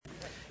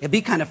It'd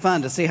be kind of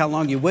fun to see how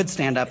long you would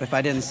stand up if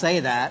I didn't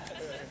say that.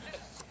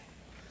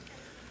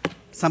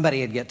 Somebody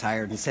would get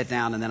tired and sit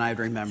down, and then I'd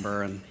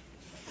remember. And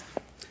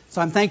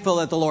so I'm thankful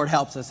that the Lord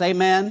helps us.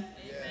 Amen?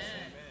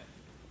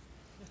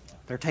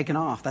 They're taking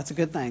off. That's a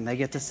good thing. They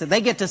get to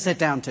sit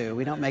down too.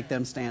 We don't make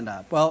them stand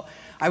up. Well,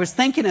 I was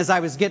thinking as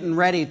I was getting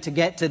ready to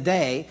get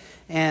today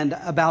and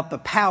about the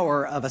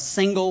power of a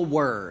single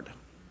word.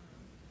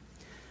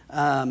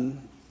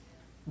 One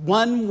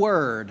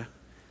word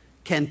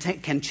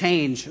can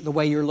change the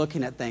way you're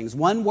looking at things.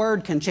 One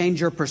word can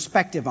change your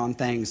perspective on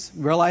things.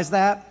 Realize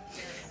that?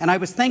 And I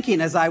was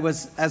thinking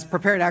as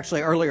prepared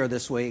actually earlier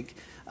this week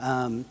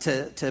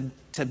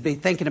to be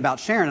thinking about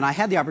sharing, and I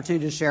had the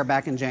opportunity to share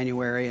back in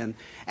January, and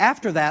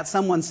after that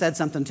someone said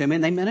something to me,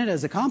 and they meant it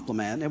as a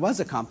compliment. It was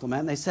a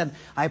compliment. They said,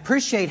 I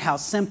appreciate how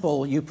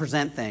simple you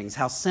present things,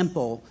 how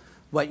simple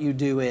what you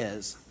do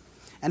is.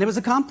 And it was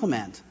a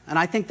compliment, and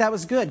I think that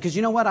was good, because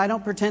you know what? I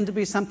don't pretend to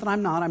be something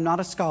I'm not. I'm not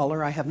a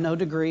scholar. I have no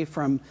degree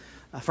from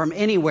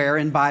anywhere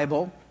in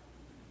Bible.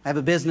 I have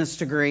a business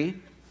degree,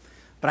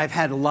 but I've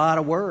had a lot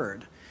of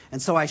word.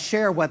 And so I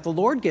share what the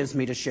Lord gives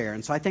me to share.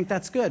 And so I think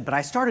that's good. But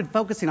I started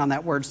focusing on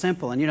that word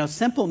simple. And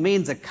simple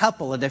means a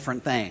couple of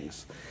different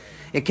things.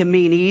 It can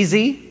mean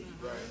easy.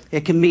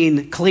 It can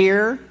mean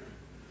clear,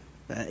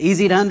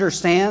 easy to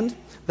understand.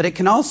 But it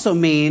can also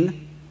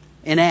mean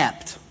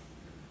inept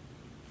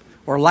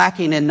or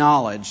lacking in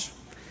knowledge.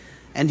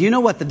 And do you know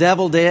what the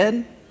devil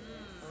did?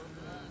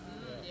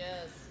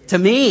 To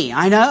me,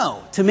 I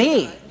know, to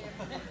me.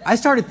 I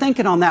started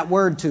thinking on that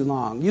word too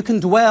long. You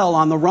can dwell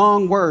on the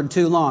wrong word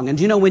too long. And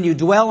when you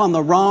dwell on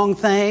the wrong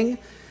thing,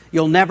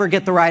 you'll never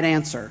get the right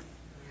answer.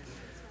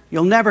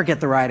 You'll never get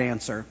the right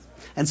answer.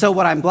 And so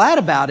what I'm glad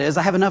about is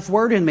I have enough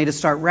word in me to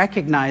start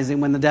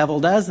recognizing when the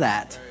devil does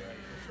that.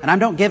 And I'm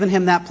not giving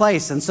him that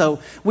place. And so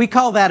we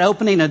call that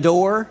opening a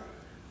door.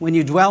 When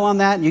you dwell on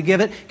that and you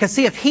give it. Because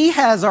see, if he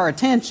has our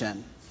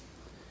attention,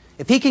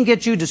 if he can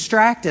get you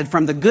distracted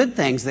from the good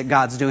things that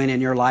God's doing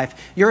in your life,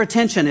 your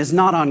attention is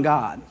not on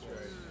God.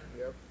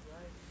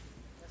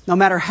 No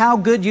matter how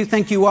good you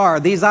think you are,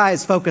 these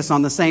eyes focus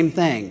on the same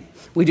thing.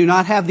 We do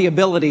not have the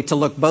ability to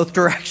look both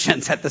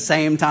directions at the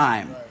same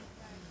time.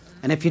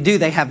 And if you do,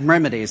 they have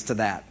remedies to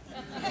that.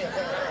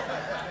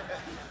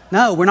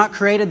 No, we're not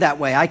created that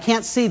way. I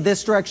can't see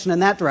this direction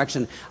and that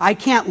direction. I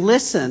can't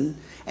listen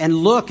and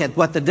look at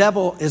what the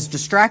devil is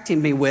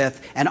distracting me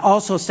with and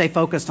also stay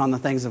focused on the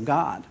things of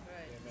God.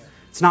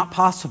 It's not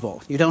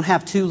possible. You don't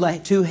have two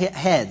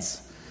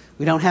heads.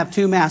 We don't have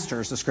two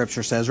masters, the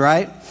scripture says,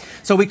 right?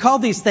 So we call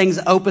these things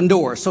open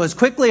doors. So as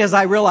quickly as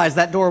I realized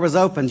that door was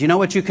opened, you know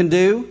what you can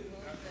do?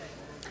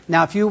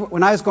 Now,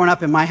 when I was growing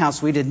up in my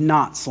house, we did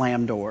not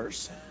slam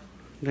doors.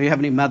 Do you have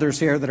any mothers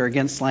here that are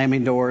against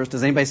slamming doors?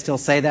 Does anybody still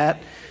say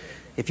that?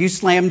 If you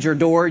slammed your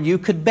door, you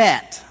could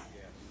bet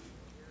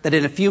that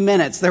in a few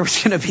minutes there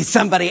was going to be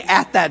somebody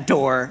at that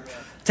door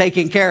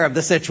taking care of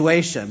the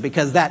situation,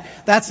 because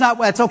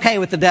that's okay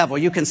with the devil.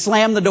 You can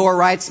slam the door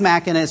right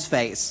smack in his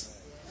face.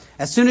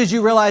 As soon as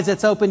you realize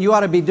it's open, you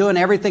ought to be doing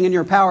everything in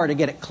your power to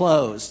get it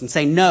closed and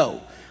say,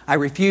 no, I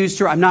refuse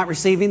to. I'm not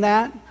receiving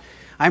that.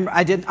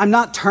 I'm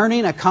not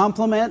turning a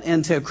compliment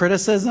into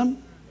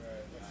criticism.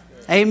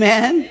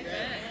 Amen.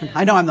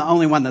 I know I'm the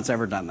only one that's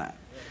ever done that.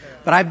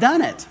 But I've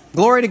done it.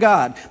 Glory to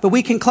God. But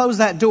we can close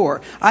that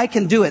door. I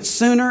can do it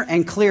sooner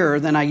and clearer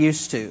than I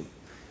used to.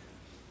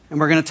 And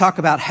we're going to talk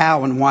about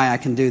how and why I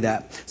can do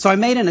that. So I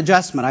made an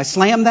adjustment. I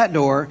slammed that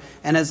door.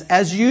 And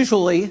as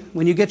usually,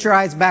 when you get your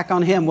eyes back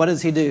on him, what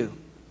does he do?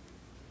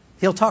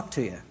 He'll talk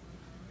to you.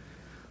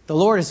 The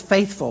Lord is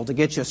faithful to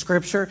get you a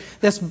scripture.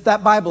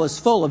 That Bible is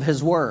full of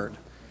his word.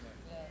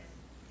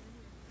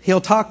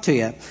 He'll talk to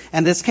you.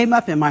 And this came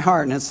up in my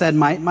heart, and it said,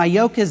 my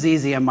yoke is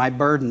easy and my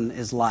burden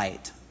is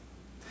light.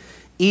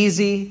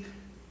 Easy,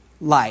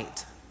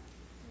 light.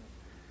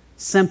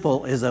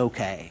 Simple is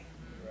okay.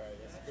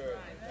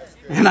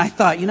 And I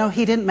thought,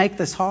 he didn't make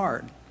this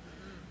hard.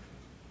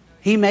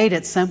 He made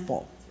it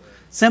simple.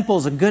 Simple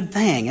is a good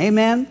thing.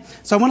 Amen?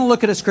 So I want to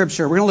look at a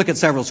scripture. We're going to look at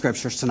several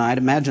scriptures tonight.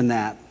 Imagine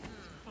that.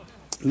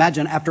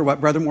 Imagine after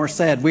what Brother Moore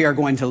said, we are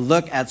going to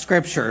look at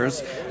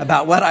scriptures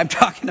about what I'm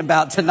talking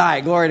about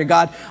tonight. Glory to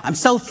God. I'm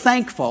so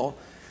thankful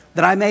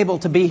that I'm able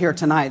to be here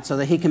tonight so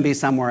that he can be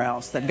somewhere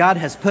else. That God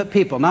has put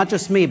people, not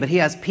just me, but he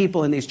has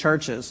people in these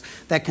churches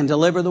that can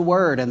deliver the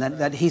word and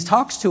that he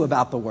talks to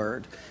about the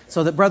word.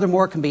 So that Brother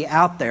Moore can be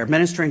out there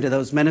ministering to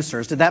those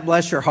ministers. Did that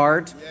bless your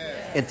heart?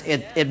 Yes.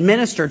 It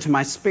ministered to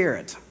my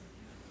spirit.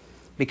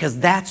 Because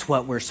that's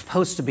what we're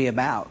supposed to be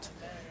about.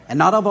 And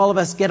not all of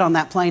us get on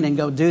that plane and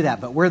go do that,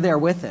 but we're there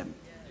with him.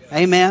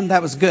 Amen.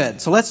 That was good.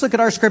 So let's look at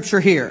our scripture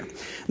here.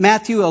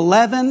 Matthew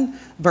 11,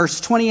 verse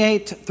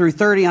 28 through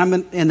 30. I'm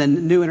in the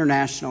New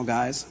International,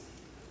 guys.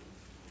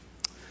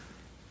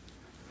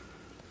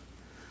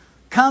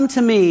 Come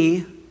to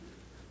me,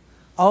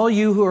 all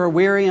you who are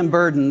weary and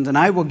burdened, and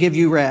I will give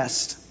you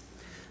rest.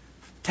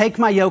 Take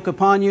my yoke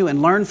upon you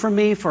and learn from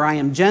me, for I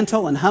am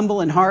gentle and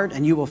humble in heart,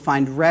 and you will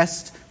find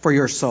rest for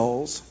your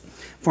souls.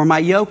 For my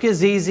yoke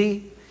is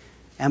easy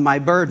and my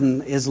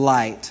burden is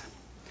light.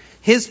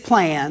 His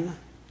plan,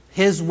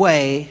 His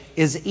way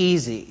is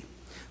easy.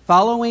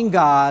 Following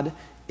God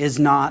is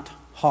not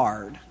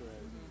hard.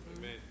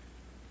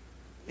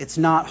 It's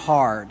not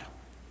hard.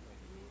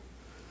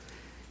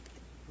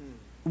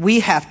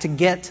 We have to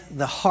get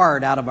the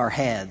hard out of our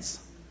heads.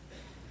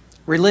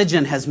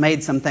 Religion has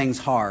made some things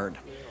hard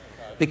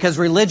because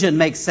religion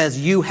says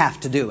you have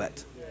to do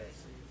it.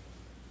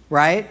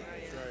 Right?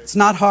 It's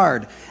not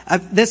hard.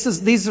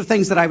 These are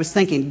things that I was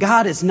thinking.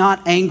 God is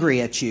not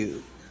angry at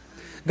you.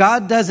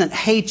 God doesn't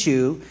hate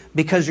you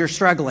because you're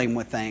struggling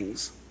with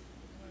things.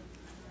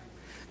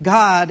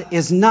 God's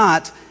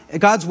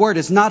word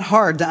is not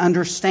hard to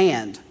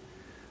understand.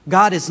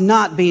 God is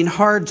not being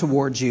hard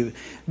towards you.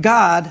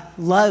 God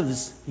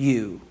loves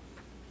you.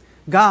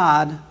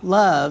 God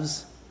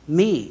loves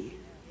me.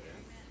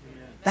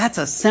 That's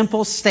a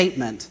simple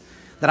statement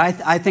that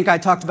I think I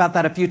talked about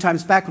that a few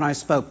times back when I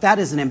spoke. That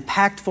is an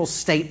impactful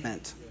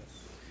statement.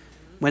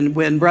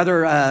 When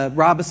Brother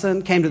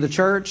Robinson came to the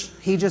church,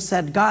 he just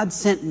said, God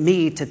sent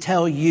me to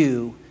tell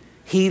you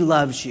He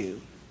loves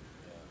you.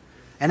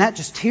 And that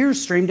just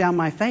tears streamed down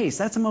my face.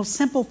 That's the most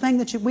simple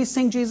thing we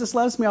sing Jesus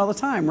loves me all the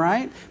time,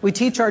 right? We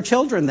teach our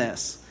children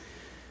this.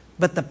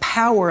 But the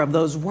power of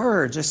those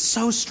words is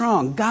so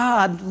strong.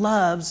 God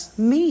loves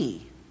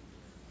me.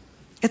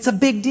 It's a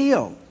big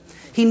deal.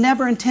 He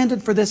never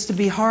intended for this to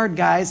be hard,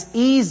 guys.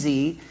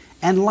 Easy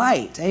and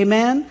light.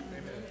 Amen?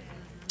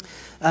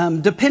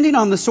 Depending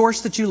on the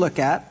source that you look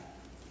at.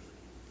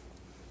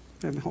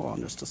 Hold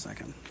on just a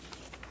second.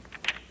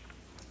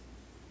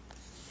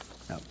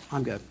 No,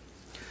 I'm good.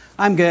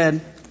 I'm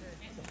good.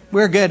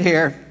 We're good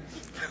here.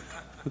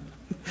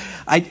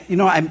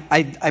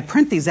 I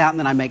print these out and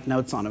then I make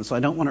notes on them, so I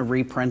don't want to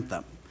reprint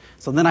them.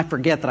 So then I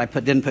forget that I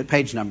didn't put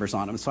page numbers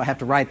on them, so I have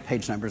to write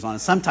page numbers on them.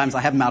 Sometimes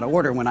I have them out of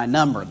order when I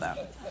number them.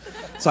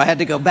 So I had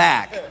to go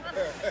back.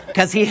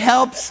 Because He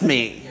helps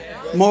me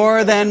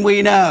more than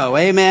we know.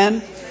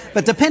 Amen?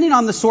 But depending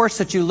on the source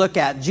that you look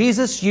at,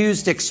 Jesus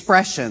used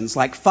expressions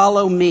like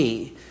follow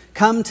me,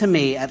 come to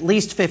me at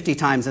least 50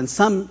 times, and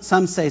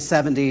some say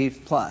 70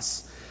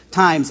 plus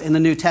times in the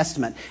New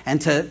Testament.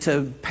 And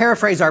to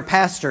paraphrase our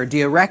pastor, do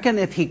you reckon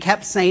if he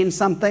kept saying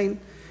something,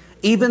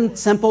 even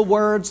simple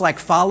words like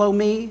follow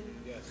me,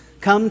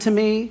 come to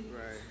me,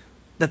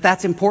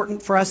 that's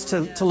important for us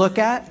to look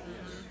at?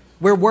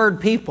 We're word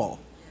people,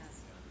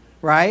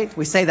 right?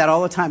 We say that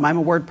all the time. I'm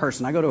a word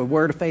person. I go to a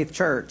Word of Faith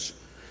church.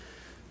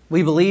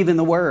 We believe in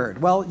the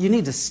Word. Well, you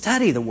need to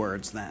study the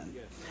words then.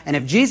 And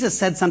if Jesus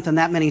said something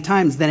that many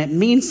times, then it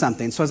means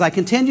something. So as I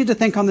continued to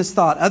think on this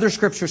thought, other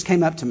scriptures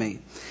came up to me.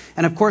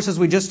 And of course, as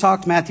we just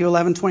talked, Matthew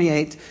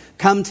 11:28,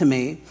 come to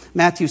me.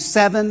 Matthew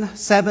 7,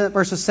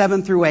 verses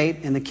 7 through 8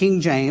 in the King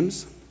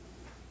James.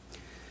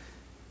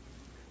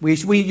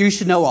 You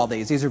should know all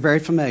these. These are very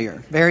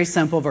familiar. Very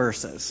simple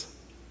verses.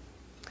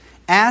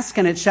 Ask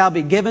and it shall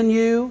be given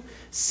you.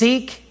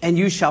 Seek and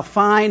you shall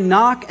find.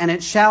 Knock and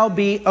it shall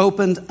be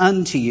opened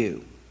unto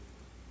you.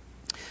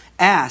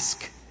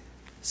 Ask.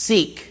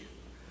 Seek.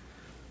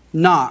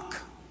 Knock.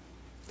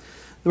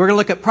 We're going to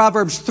look at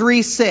Proverbs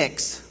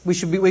 3:6. We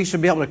should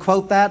be able to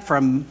quote that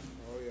from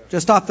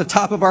just off the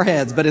top of our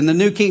heads. But in the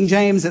New King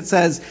James it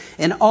says,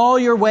 in all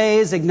your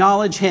ways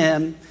acknowledge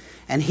Him,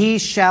 and He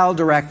shall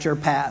direct your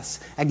paths.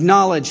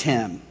 Acknowledge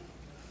Him.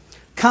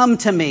 Come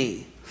to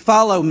me.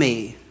 Follow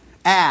me.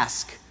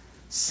 Ask.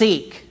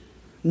 Seek.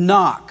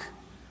 Knock.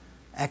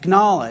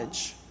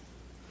 Acknowledge.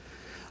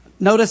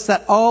 Notice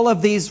that all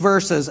of these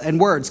verses and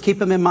words, keep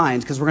them in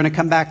mind because we're going to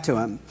come back to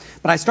them.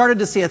 But I started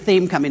to see a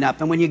theme coming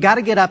up. And when you got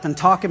to get up and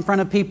talk in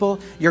front of people,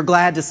 you're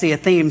glad to see a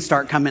theme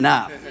start coming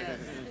up.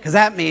 Because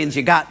that means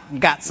you got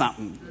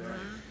something.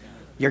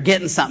 You're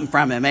getting something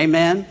from Him.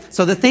 Amen?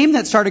 So the theme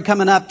that started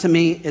coming up to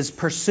me is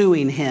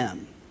pursuing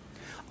Him.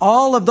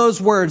 All of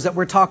those words that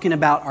we're talking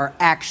about are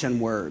action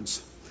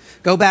words.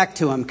 Go back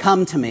to them.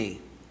 Come to me.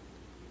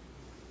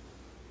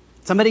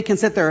 Somebody can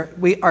sit there.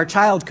 Our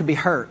child could be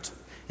hurt.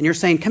 And you're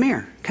saying, come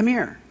here, come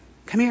here,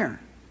 come here.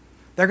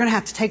 They're going to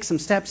have to take some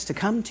steps to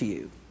come to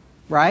you,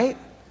 right?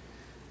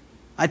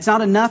 It's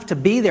not enough to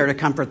be there to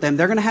comfort them.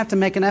 They're going to have to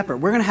make an effort.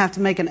 We're going to have to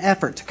make an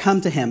effort to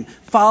come to Him.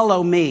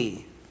 Follow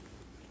me.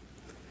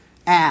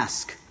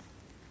 Ask.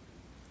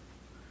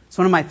 It's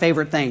one of my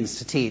favorite things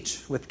to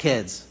teach with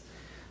kids.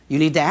 You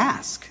need to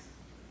ask.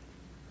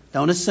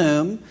 Don't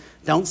assume.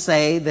 Don't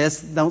say this.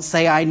 Don't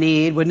say I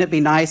need. Wouldn't it be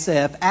nice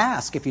if?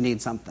 Ask if you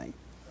need something.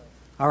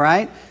 All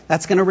right?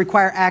 That's going to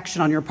require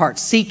action on your part.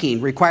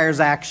 Seeking requires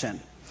action.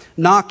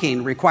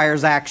 Knocking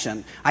requires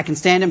action. I can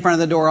stand in front of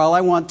the door all I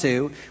want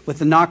to with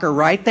the knocker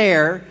right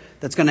there.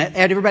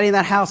 Everybody in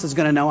that house is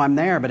going to know I'm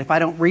there. But if I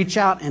don't reach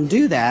out and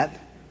do that,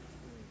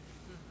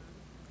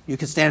 you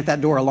can stand at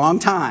that door a long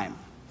time.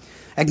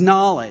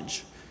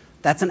 Acknowledge.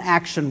 That's an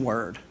action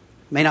word.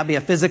 It may not be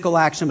a physical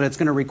action, but it's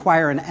going to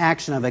require an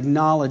action of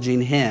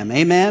acknowledging Him.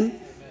 Amen?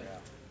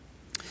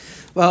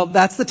 Well,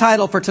 that's the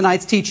title for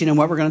tonight's teaching and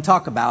what we're going to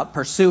talk about,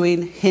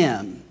 pursuing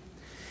Him.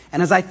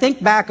 And as I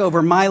think back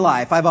over my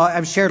life,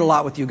 I've shared a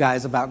lot with you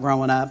guys about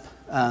growing up.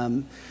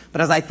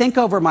 But as I think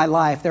over my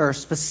life, there are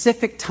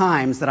specific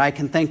times that I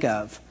can think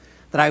of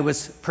that I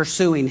was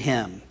pursuing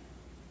him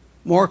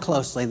more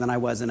closely than I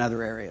was in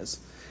other areas.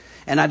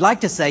 And I'd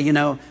like to say,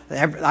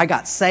 I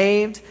got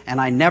saved and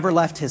I never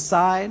left his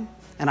side,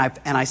 and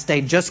I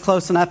stayed just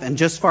close enough and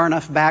just far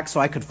enough back so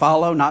I could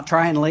follow, not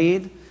try and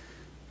lead.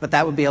 But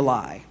that would be a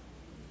lie.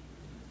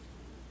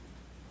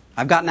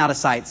 I've gotten out of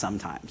sight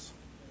sometimes.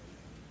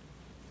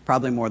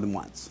 Probably more than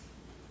once.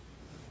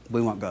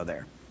 We won't go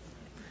there.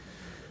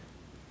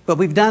 But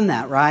we've done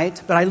that,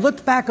 right? But I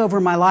looked back over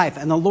my life,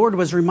 and the Lord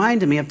was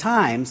reminding me of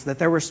times that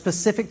there were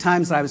specific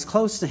times that I was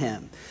close to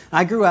him.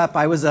 I grew up,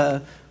 I was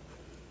I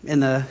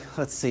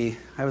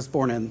was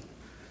born in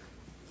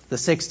the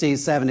 60s,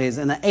 70s.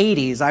 In the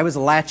 80s, I was a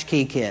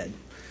latchkey kid.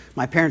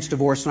 My parents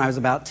divorced when I was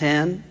about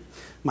 10.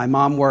 My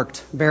mom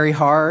worked very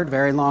hard,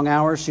 very long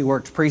hours. She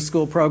worked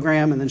preschool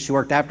program, and then she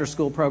worked after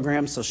school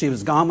program. So she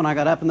was gone when I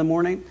got up in the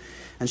morning,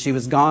 and she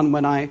was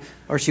gone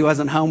she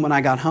wasn't home when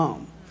I got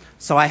home.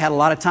 So I had a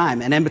lot of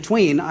time. And in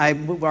between,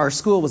 our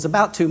school was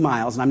about 2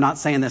 miles, and I'm not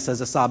saying this as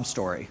a sob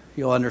story.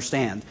 You'll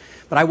understand.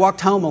 But I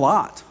walked home a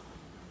lot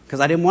because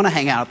I didn't want to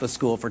hang out at the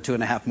school for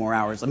 2.5 more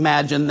hours.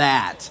 Imagine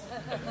that.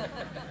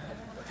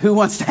 Who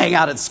wants to hang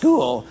out at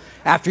school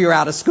after you're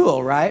out of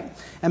school, right?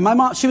 And my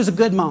mom, she was a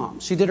good mom.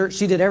 She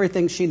did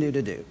everything she knew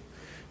to do.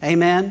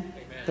 Amen?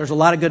 There's a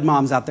lot of good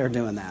moms out there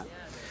doing that.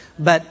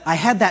 But I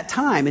had that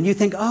time, and you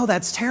think, oh,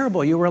 that's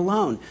terrible. You were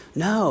alone.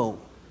 No,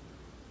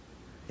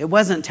 it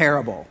wasn't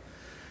terrible.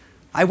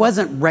 I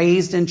wasn't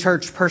raised in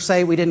church per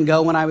se. We didn't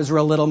go when I was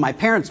real little. My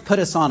parents put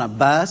us on a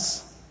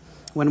bus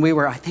when we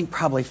were, I think,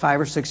 probably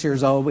 5 or 6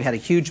 years old. We had a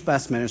huge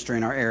bus ministry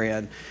in our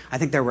area. I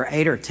think there were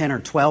 8 or 10 or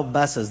 12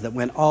 buses that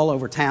went all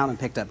over town and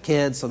picked up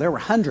kids. So there were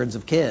hundreds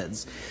of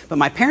kids. But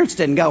my parents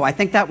didn't go. I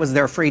think that was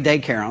their free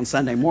daycare on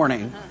Sunday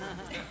morning.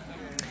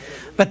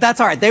 But that's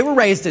all right. They were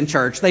raised in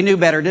church. They knew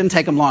better. It didn't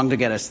take them long to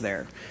get us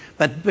there.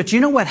 But you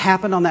know what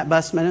happened on that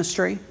bus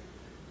ministry?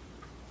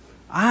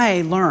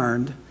 I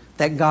learned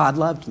that God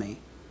loved me.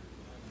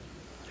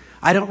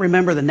 I don't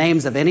remember the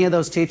names of any of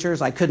those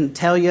teachers. I couldn't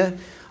tell you.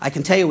 I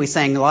can tell you we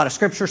sang a lot of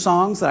scripture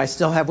songs that I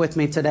still have with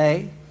me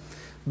today.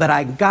 But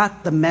I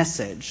got the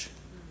message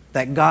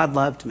that God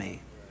loved me.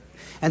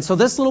 And so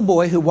this little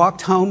boy who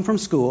walked home from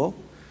school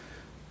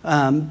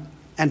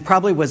and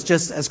probably was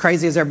just as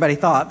crazy as everybody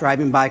thought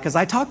driving by, because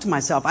I talked to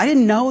myself. I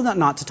didn't know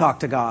not to talk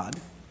to God.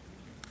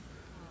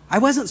 I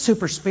wasn't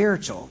super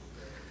spiritual,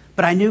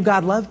 but I knew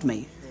God loved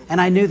me. And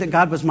I knew that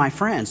God was my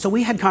friend. So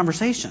we had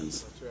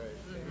conversations.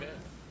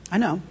 I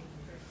know.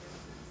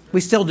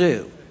 We still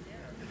do.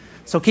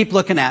 So keep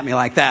looking at me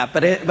like that.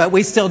 But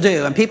we still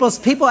do. And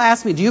people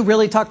ask me, do you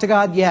really talk to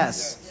God?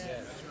 Yes.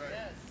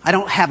 I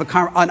don't have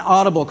an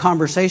audible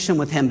conversation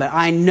with him, but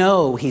I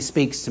know he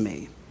speaks to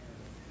me.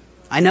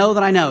 I know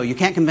that I know. You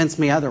can't convince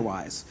me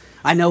otherwise.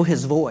 I know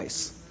his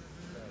voice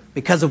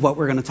because of what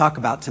we're going to talk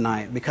about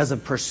tonight, because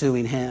of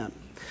pursuing him.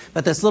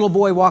 But this little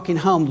boy walking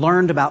home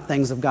learned about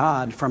things of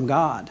God from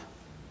God.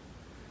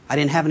 I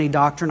didn't have any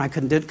doctrine. I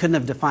couldn't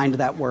have defined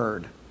that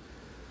word.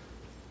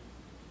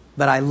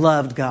 But I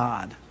loved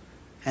God.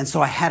 And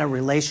so I had a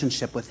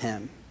relationship with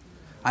him.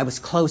 I was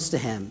close to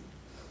him.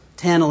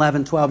 10,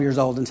 11, 12 years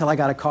old until I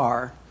got a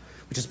car,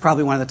 which is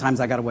probably one of the times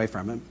I got away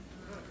from him.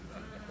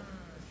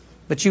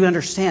 But you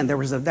understand, there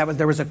was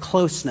a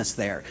closeness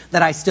there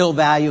that I still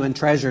value and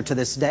treasure to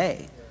this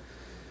day.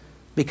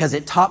 Because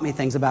it taught me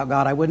things about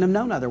God I wouldn't have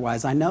known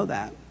otherwise. I know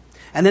that.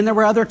 And then there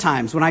were other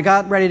times when I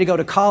got ready to go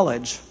to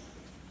college.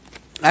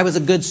 I was a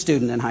good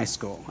student in high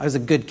school. I was a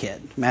good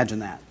kid. Imagine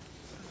that.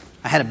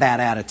 I had a bad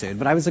attitude,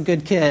 but I was a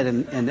good kid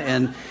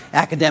and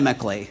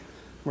academically,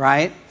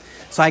 right?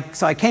 So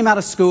I came out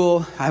of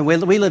school.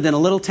 We lived in a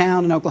little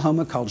town in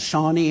Oklahoma called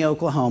Shawnee,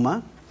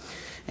 Oklahoma.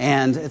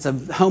 And it's a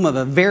home of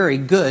a very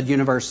good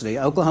university.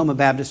 Oklahoma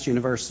Baptist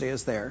University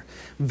is there.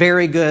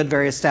 Very good,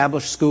 very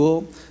established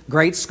school.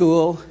 Great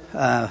school.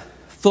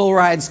 Full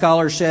ride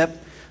scholarship.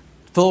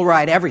 Full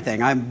ride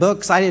everything.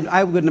 Books.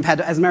 I wouldn't have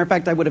had, as a matter of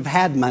fact, I would have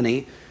had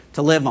money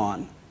to live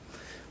on.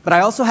 But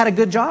I also had a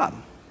good job.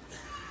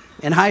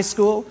 In high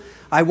school,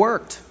 I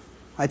worked.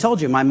 I told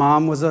you, my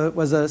mom was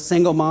a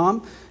single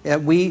mom.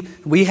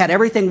 We had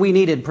everything we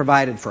needed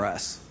provided for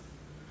us.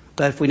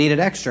 But if we needed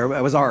extra,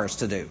 it was ours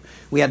to do.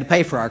 We had to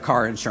pay for our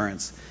car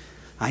insurance.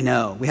 I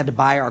know. We had to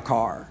buy our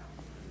car.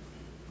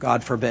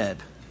 God forbid.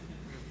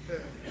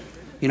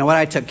 You know what?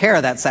 I took care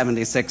of that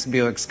 76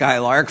 Buick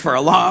Skylark for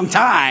a long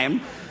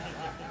time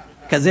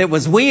because it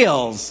was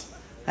wheels.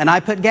 And I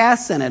put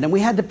gas in it, and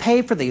we had to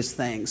pay for these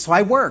things. So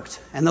I worked,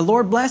 and the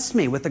Lord blessed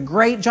me with a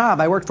great job.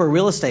 I worked for a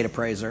real estate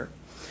appraiser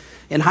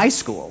in high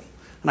school.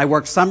 And I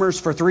worked summers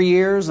for 3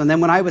 years, and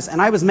then I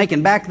was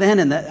making back then,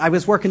 and I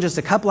was working just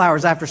a couple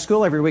hours after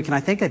school every week, and I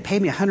think they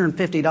paid me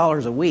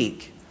 $150 a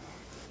week.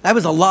 That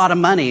was a lot of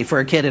money for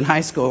a kid in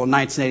high school in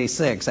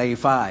 1986,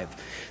 85.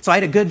 So I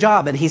had a good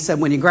job, and he said,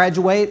 when you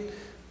graduate,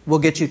 we'll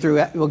get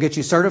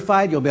you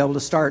certified. You'll be able to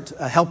start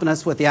helping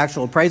us with the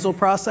actual appraisal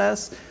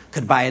process.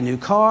 Could buy a new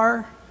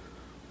car.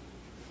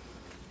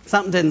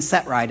 Something didn't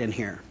set right in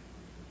here.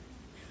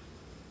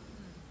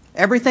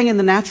 Everything in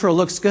the natural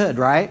looks good,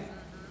 right?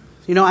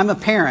 You know, I'm a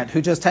parent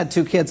who just had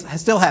 2 kids. I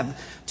still have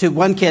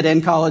one kid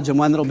in college and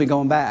one that'll be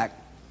going back.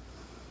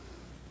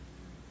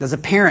 As a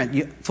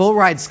parent, full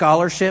ride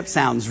scholarship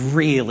sounds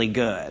really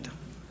good.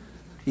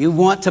 You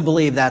want to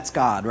believe that's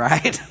God,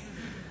 right?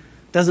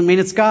 Doesn't mean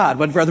it's God.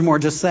 What did Brother Moore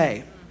just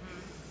say?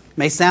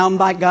 May sound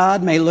like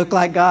God, may look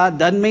like God,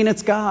 doesn't mean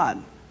it's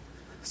God.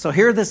 So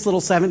here this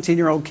little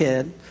 17-year-old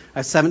kid, I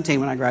was 17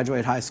 when I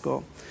graduated high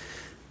school,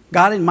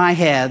 got in my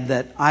head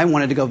that I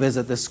wanted to go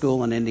visit this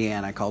school in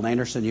Indiana called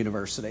Anderson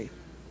University.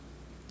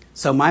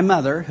 So my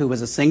mother, who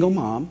was a single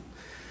mom,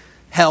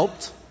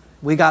 helped.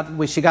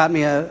 She got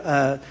me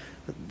a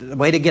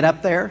way to get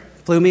up there,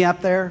 flew me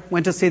up there,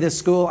 went to see this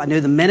school. I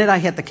knew the minute I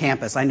hit the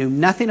campus, I knew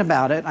nothing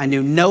about it. I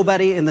knew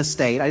nobody in the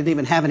state. I didn't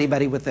even have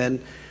anybody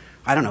within,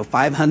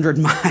 500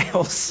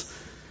 miles.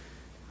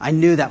 I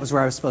knew that was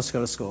where I was supposed to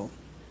go to school.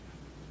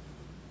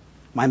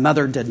 My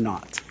mother did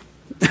not.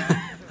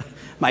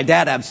 My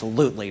dad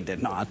absolutely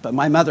did not. But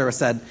my mother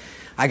said,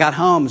 I got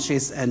home,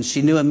 and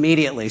she knew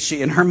immediately.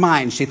 In her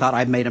mind, she thought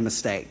I'd made a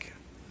mistake.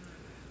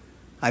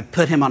 I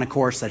put him on a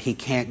course that he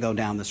can't go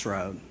down this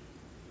road.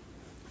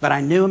 But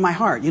I knew in my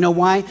heart. You know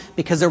why?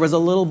 Because there was a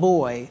little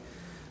boy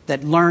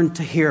that learned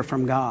to hear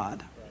from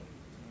God.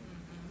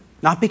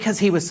 Not because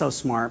he was so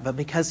smart, but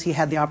because he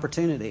had the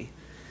opportunity.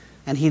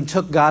 And he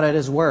took God at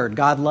his word.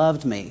 God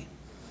loved me.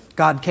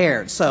 God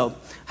cared. So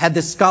I had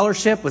this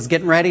scholarship, was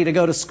getting ready to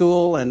go to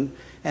school, and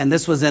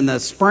this was in the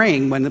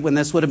spring when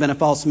this would have been a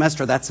fall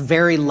semester. That's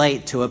very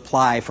late to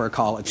apply for a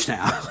college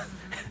now.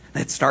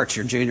 It starts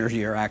your junior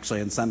year, actually,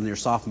 and some of your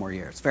sophomore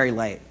year. It's very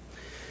late.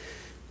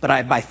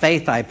 But by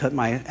faith, I put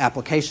my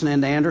application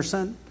into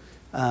Anderson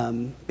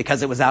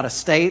because it was out of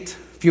state,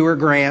 fewer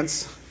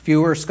grants,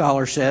 fewer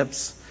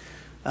scholarships.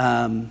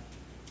 Didn't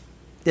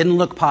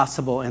look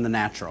possible in the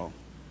natural.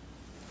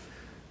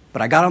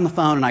 But I got on the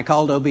phone and I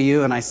called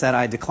OBU and I said,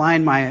 I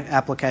declined my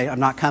application. I'm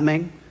not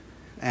coming.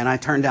 And I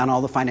turned down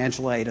all the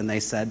financial aid. And they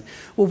said,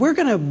 well, we're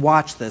going to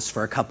watch this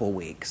for a couple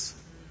weeks.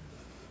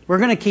 We're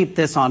going to keep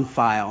this on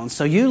file. And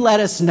so you let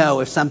us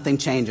know if something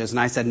changes. And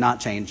I said, not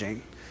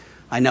changing.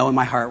 I know in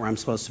my heart where I'm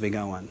supposed to be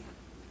going.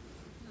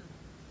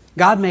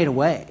 God made a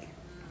way.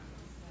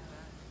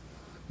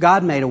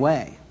 God made a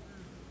way.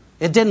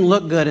 It didn't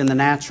look good in the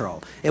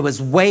natural. It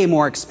was way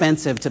more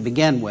expensive to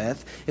begin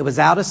with. It was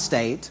out of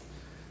state.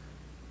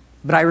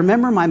 But I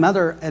remember my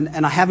mother and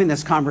having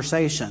this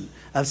conversation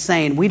of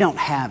saying, we don't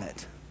have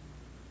it.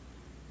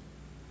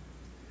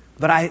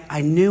 But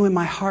I knew in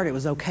my heart it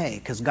was okay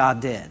because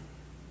God did.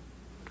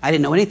 I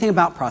didn't know anything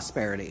about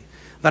prosperity.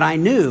 But I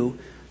knew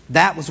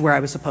that was where I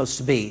was supposed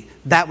to be.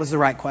 That was the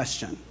right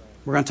question.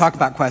 We're going to talk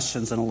about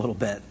questions in a little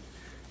bit.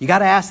 You got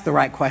to ask the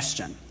right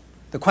question.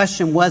 The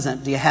question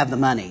wasn't, do you have the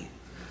money?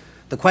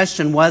 The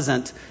question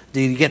wasn't, do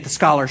you get the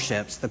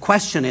scholarships? The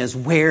question is,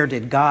 where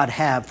did God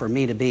have for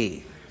me to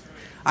be?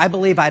 I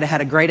believe I'd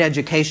had a great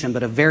education,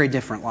 but a very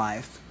different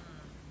life.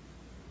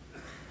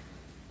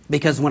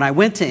 Because when I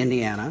went to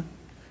Indiana,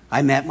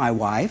 I met my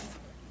wife.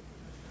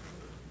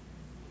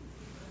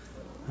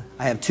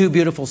 I have 2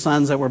 beautiful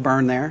sons that were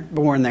born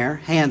there.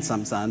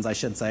 Handsome sons, I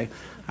should say.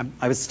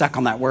 I was stuck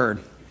on that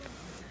word.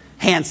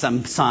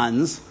 Handsome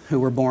sons who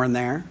were born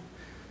there.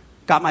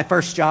 Got my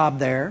first job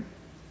there.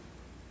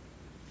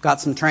 Got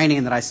some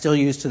training that I still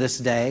use to this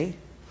day.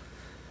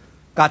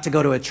 Got to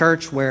go to a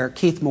church where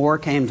Keith Moore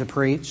came to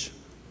preach.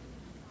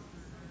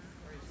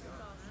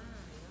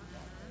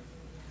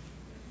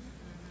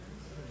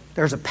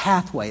 There's a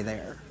pathway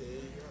there.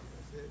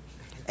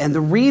 And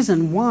the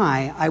reason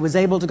why I was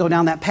able to go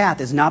down that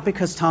path is not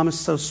because Tom is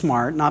so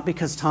smart, not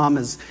because Tom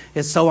is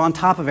so on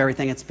top of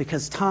everything. It's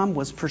because Tom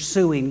was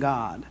pursuing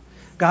God.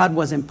 God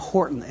was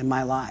important in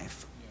my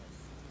life.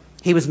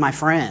 He was my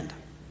friend,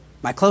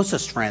 my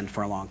closest friend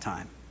for a long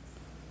time.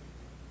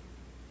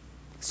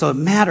 So it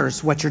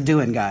matters what you're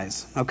doing,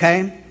 guys,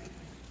 okay?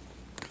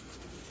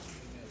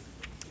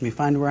 Let me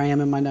find where I am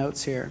in my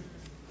notes here.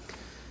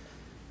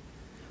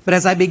 But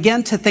as I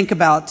began to think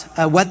about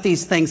what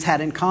these things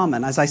had in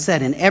common, as I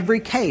said, in every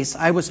case,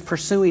 I was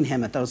pursuing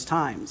him at those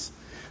times.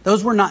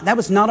 That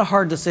was not a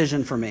hard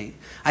decision for me.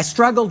 I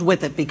struggled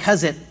with it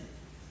because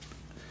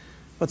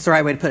what's the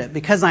right way to put it?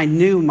 Because I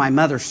knew my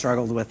mother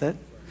struggled with it.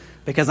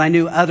 Because I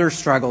knew others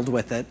struggled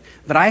with it.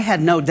 But I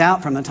had no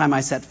doubt from the time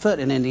I set foot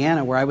in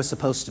Indiana where I was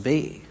supposed to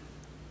be.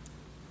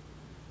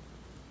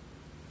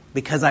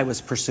 Because I was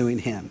pursuing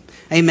him.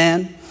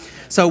 Amen?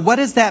 So what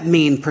does that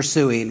mean,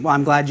 pursuing? Well,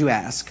 I'm glad you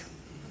asked.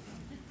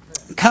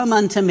 Come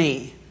unto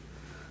me,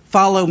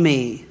 follow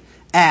me,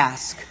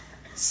 ask,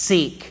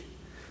 seek,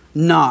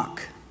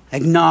 knock,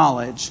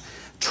 acknowledge,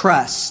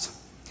 trust.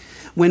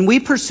 When we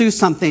pursue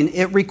something,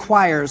 it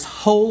requires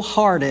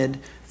wholehearted,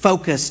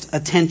 focused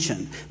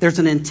attention. There's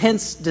an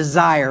intense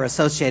desire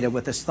associated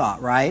with this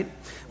thought, right?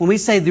 When we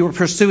say you're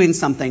pursuing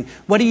something,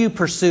 what do you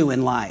pursue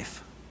in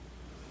life?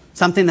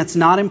 Something that's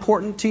not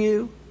important to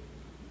you?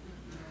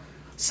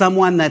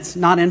 Someone that's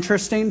not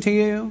interesting to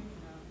you?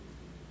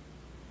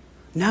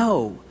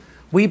 No.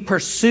 We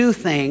pursue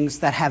things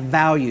that have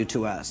value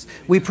to us.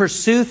 We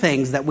pursue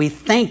things that we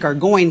think are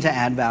going to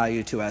add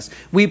value to us.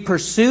 We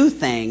pursue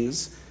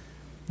things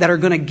that are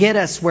going to get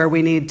us where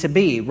we need to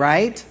be,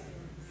 right?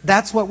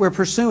 That's what we're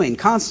pursuing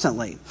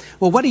constantly.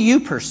 Well, what do you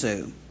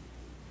pursue?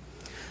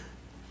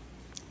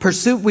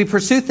 We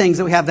pursue things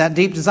that we have that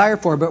deep desire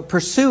for, but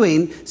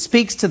pursuing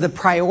speaks to the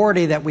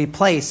priority that we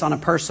place on a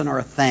person or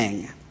a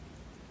thing,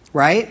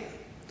 right?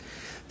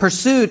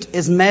 Pursuit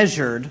is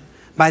measured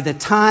by the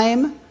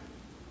time,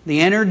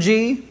 the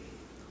energy,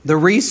 the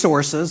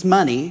resources,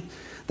 money,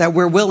 that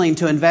we're willing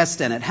to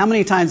invest in it. How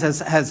many times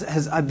has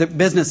the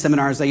business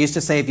seminars, they used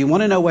to say, if you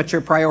want to know what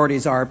your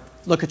priorities are,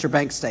 look at your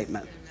bank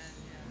statement.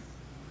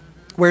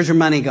 Where's your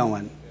money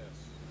going?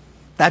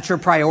 That's your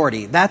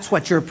priority. That's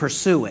what you're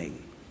pursuing.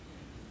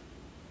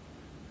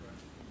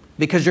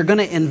 Because you're going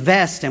to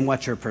invest in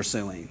what you're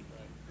pursuing.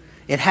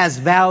 It has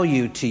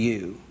value to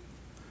you.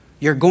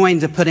 You're going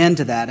to put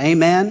into that.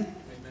 Amen?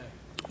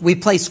 We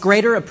place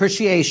greater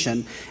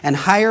appreciation and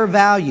higher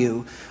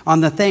value on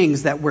the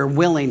things that we're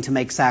willing to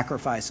make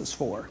sacrifices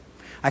for.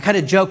 I kind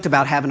of joked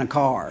about having a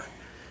car.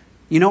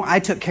 You know, I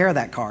took care of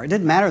that car. It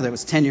didn't matter that it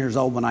was 10 years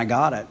old when I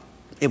got it.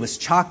 It was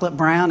chocolate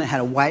brown. It had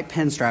a white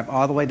pinstripe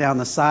all the way down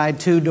the side,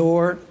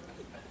 2-door.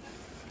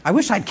 I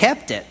wish I'd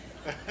kept it.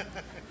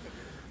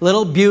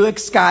 Little Buick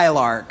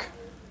Skylark.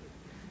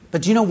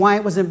 But do you know why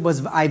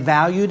I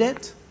valued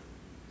it?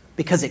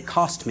 Because it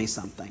cost me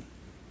something.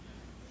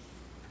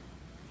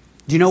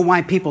 Do you know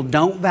why people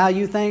don't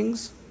value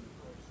things?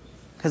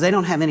 Because they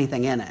don't have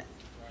anything in it.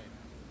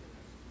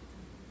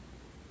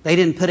 They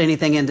didn't put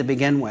anything in to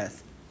begin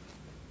with.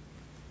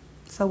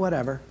 So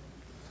whatever.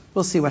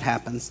 We'll see what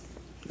happens.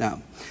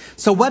 No.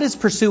 So what is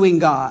pursuing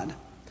God?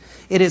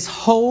 It is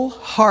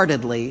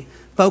wholeheartedly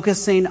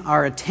focusing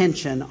our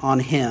attention on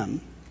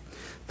Him.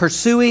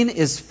 Pursuing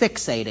is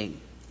fixating,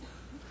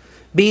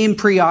 being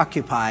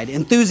preoccupied,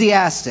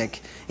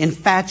 enthusiastic,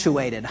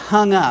 infatuated,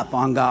 hung up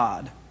on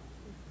God.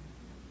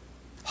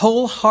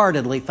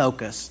 Wholeheartedly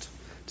focused.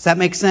 Does that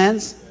make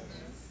sense?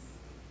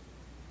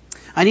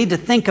 I need to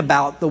think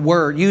about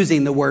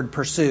using the word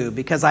pursue,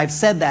 because I've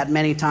said that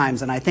many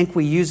times, and I think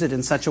we use it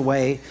in such a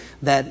way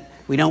that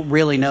we don't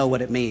really know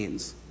what it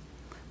means.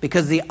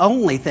 Because the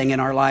only thing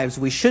in our lives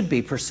we should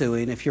be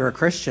pursuing, if you're a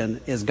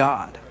Christian, is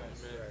God.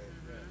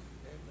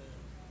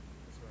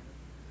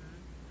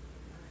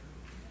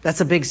 That's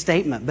a big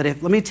statement, but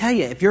let me tell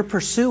you, if you're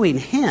pursuing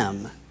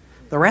Him,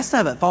 the rest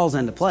of it falls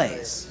into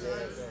place.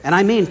 And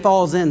I mean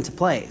falls into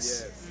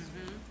place.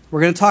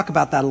 We're going to talk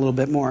about that a little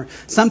bit more.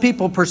 Some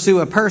people pursue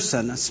a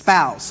person, a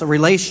spouse, a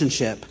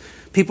relationship.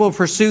 People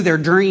pursue their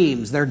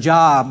dreams, their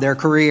job, their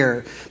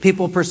career.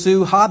 People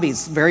pursue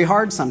hobbies, very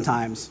hard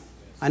sometimes.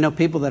 I know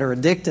people that are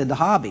addicted to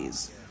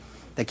hobbies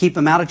that keep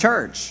them out of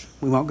church.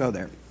 We won't go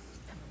there.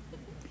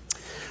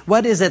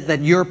 What is it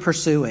that you're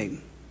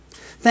pursuing?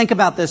 Think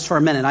about this for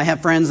a minute. I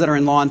have friends that are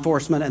in law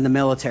enforcement and the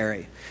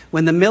military.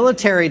 When the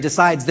military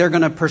decides they're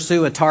going to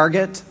pursue a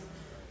target,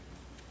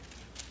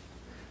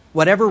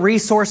 whatever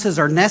resources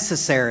are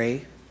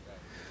necessary,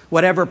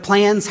 whatever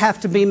plans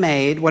have to be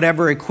made,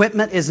 whatever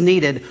equipment is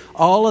needed,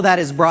 all of that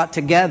is brought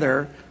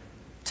together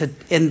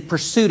in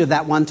pursuit of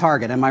that one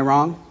target. Am I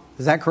wrong?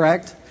 Is that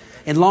correct?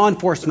 In law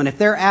enforcement, if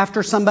they're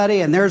after somebody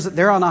and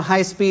they're on a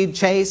high-speed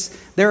chase,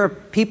 there are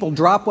people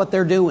drop what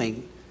they're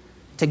doing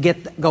to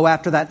go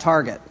after that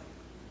target.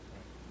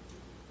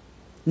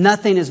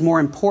 Nothing is more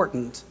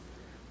important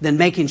than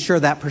making sure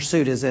that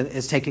pursuit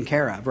is taken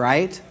care of,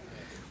 right?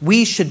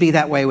 We should be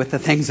that way with the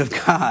things of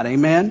God.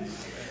 Amen?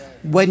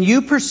 When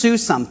you pursue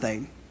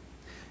something,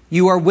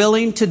 you are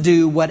willing to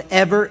do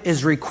whatever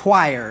is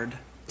required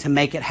to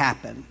make it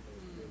happen.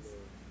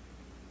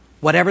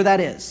 Whatever that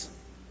is.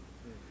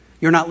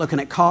 You're not looking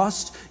at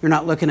cost. You're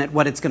not looking at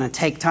what it's going to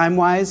take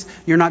time-wise.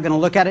 You're not going to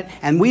look at it.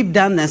 And we've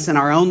done this in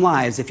our own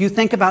lives. If you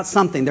think about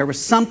something, there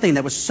was something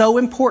that was so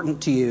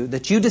important to you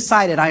that you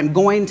decided, I am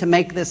going to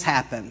make this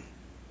happen.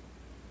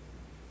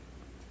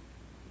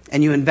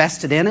 And you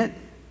invested in it.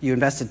 You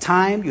invested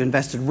time. You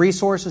invested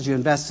resources. You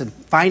invested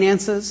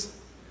finances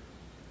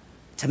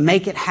to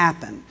make it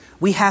happen.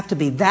 We have to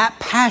be that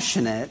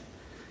passionate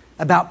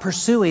about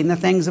pursuing the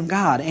things of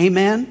God.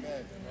 Amen?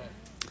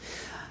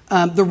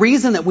 The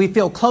reason that we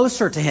feel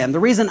closer to Him, the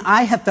reason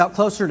I have felt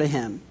closer to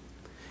Him,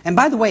 and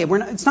by the way,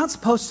 it's not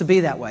supposed to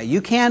be that way.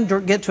 You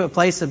can get to a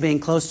place of being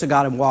close to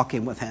God and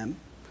walking with Him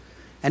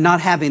and not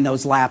having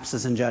those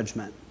lapses in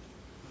judgment.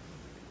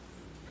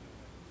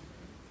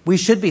 We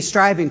should be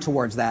striving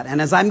towards that. And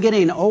as I'm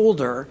getting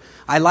older,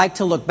 I like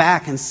to look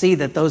back and see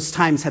that those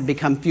times have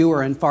become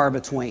fewer and far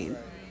between.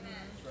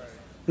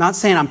 Not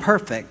saying I'm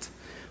perfect,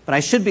 but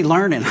I should be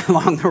learning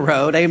along the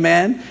road.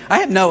 Amen? I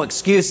have no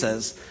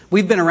excuses.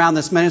 We've been around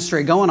this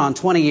ministry going on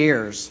 20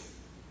 years.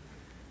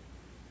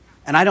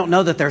 And I don't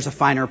know that there's a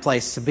finer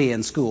place to be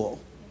in school.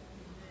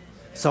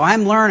 So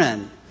I'm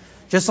learning,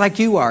 just like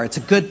you are. It's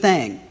a good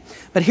thing.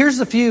 But here's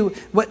the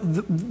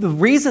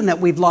reason that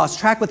we've lost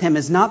track with Him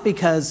is not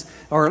because,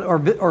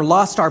 or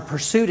lost our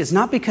pursuit, is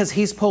not because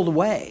He's pulled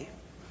away.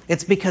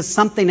 It's because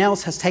something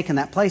else has taken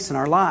that place in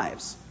our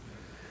lives.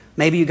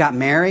 Maybe you got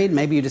married.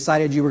 Maybe you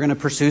decided you were going to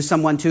pursue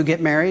someone to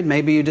get married.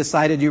 Maybe you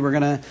decided you were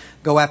going to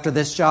go after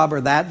this job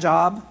or that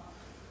job.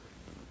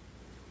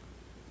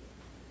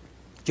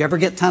 Did you ever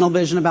get tunnel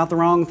vision about the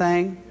wrong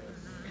thing?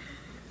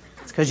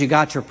 It's because you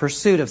got your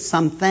pursuit of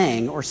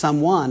something or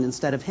someone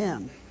instead of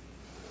Him.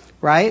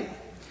 Right?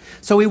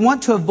 So we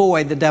want to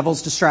avoid the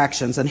devil's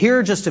distractions. And here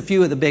are just a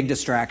few of the big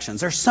distractions.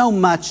 There's so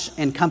much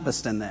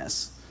encompassed in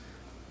this.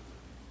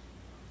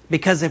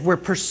 Because if we're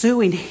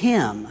pursuing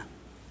Him,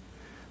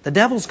 the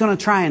devil's going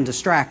to try and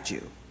distract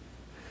you.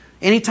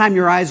 Anytime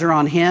your eyes are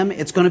on Him,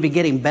 it's going to be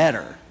getting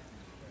better.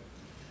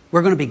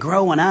 We're going to be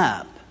growing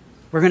up.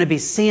 We're going to be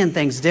seeing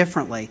things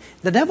differently.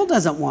 The devil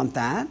doesn't want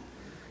that.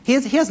 He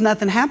has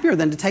nothing happier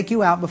than to take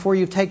you out before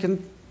you've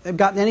gotten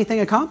anything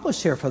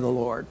accomplished here for the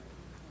Lord.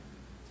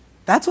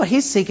 That's what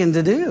he's seeking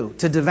to do,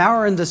 to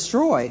devour and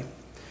destroy.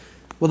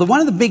 Well,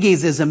 one of the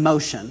biggies is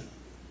emotion.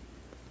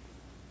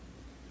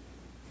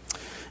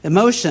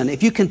 Emotion.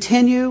 If you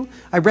continue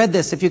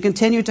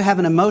to have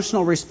an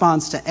emotional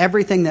response to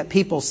everything that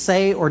people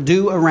say or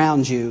do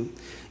around you,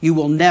 you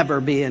will never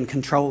be in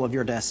control of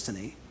your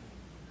destiny.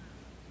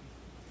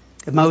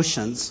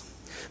 Emotions.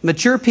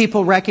 Mature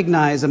people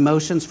recognize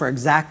emotions for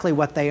exactly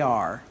what they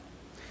are.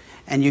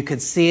 And you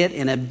could see it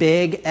in a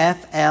big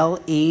F-L-E-S-H.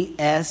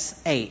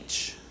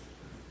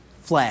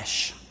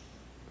 Flesh.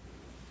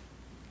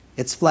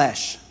 It's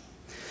flesh.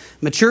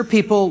 Mature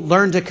people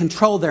learn to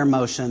control their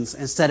emotions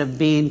instead of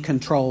being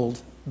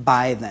controlled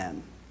by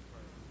them.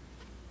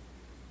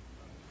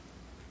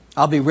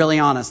 I'll be really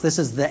honest. This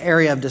is the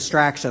area of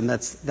distraction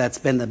that's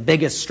been the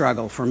biggest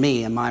struggle for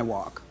me in my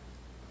walk.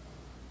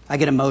 I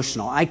get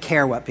emotional. I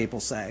care what people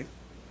say.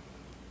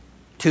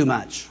 Too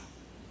much.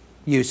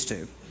 Used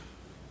to.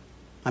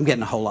 I'm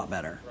getting a whole lot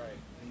better.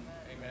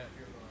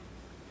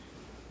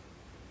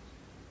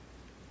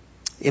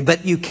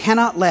 But you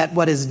cannot let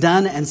what is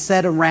done and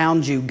said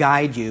around you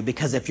guide you,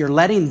 because if you're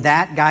letting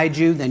that guide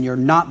you, then you're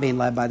not being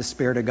led by the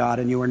Spirit of God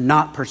and you are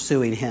not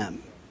pursuing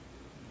Him.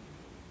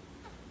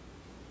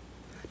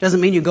 Doesn't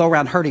mean you go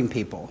around hurting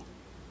people.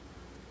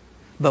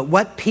 But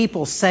what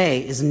people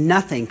say is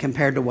nothing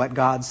compared to what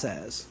God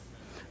says.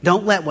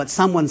 Don't let what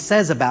someone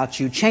says about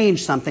you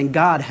change something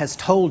God has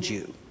told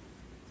you.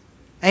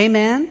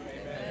 Amen?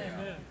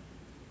 Amen.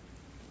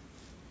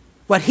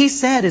 What He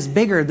said is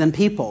bigger than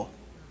people.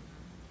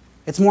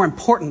 It's more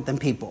important than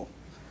people.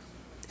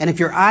 And if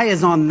your eye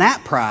is on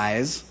that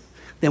prize,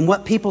 then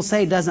what people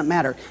say doesn't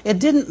matter. It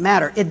didn't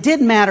matter. It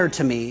did matter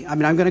to me. I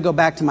mean, I'm going to go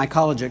back to my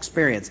college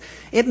experience.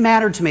 It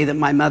mattered to me that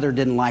my mother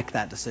didn't like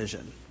that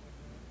decision.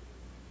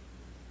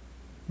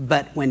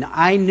 But when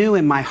I knew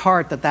in my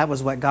heart that that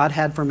was what God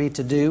had for me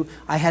to do,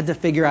 I had to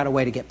figure out a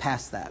way to get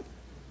past that.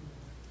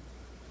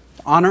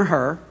 Honor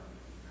her,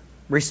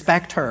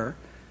 respect her,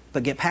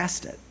 but get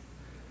past it.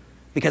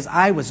 Because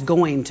I was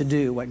going to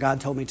do what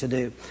God told me to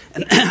do.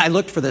 And I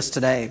looked for this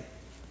today.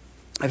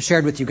 I've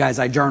shared with you guys,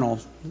 I journal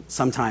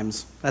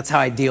sometimes. That's how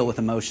I deal with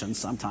emotions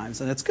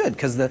sometimes. And it's good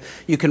because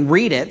you can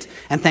read it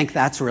and think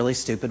that's a really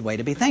stupid way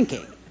to be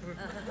thinking.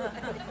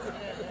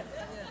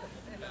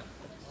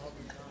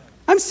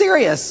 I'm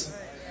serious.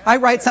 I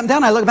write something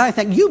down, I look back, I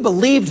think, you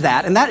believed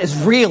that, and that is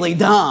really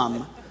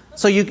dumb.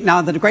 So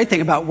now the great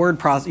thing about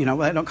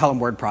I don't call them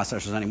word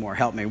processors anymore,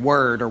 help me,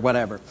 Word or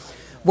whatever.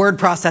 Word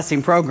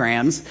processing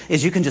programs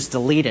is you can just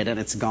delete it and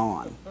it's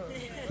gone.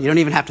 You don't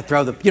even have to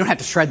you don't have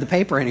to shred the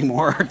paper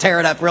anymore or tear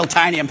it up real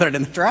tiny and put it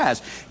in the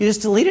trash. You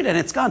just delete it and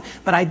it's gone.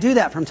 But I do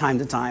that from time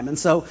to time. And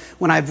so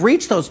when I've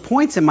reached those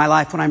points in my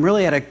life when I'm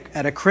really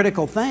at a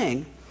critical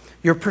thing,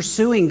 you're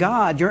pursuing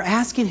God. You're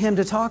asking Him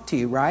to talk to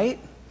you, right?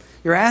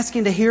 You're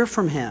asking to hear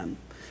from Him.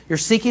 You're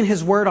seeking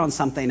His word on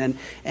something.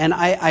 And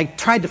I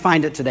tried to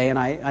find it today, and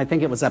I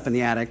think it was up in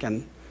the attic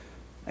and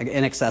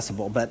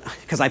inaccessible, but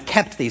because I've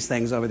kept these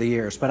things over the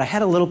years. But I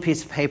had a little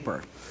piece of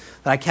paper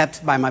that I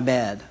kept by my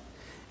bed.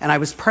 And I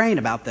was praying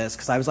about this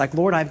because I was like,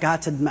 Lord,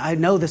 I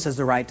know this is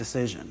the right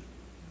decision.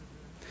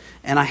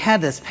 And I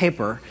had this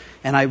paper,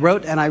 and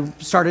I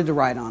started to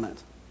write on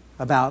it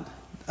about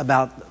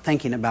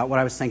thinking about what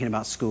I was thinking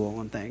about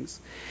school and things.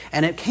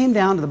 And it came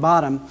down to the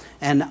bottom,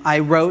 and I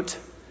wrote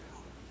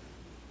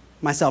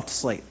myself to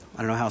sleep. I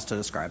don't know how else to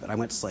describe it. I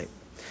went to sleep.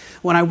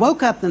 When I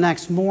woke up the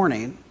next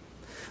morning,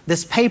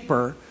 this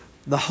paper,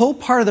 the whole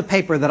part of the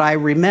paper that I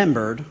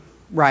remembered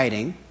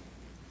writing,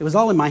 it was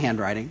all in my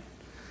handwriting,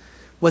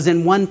 was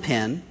in one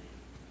pen,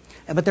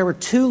 but there were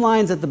 2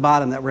 lines at the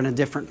bottom that were in a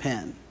different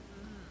pen.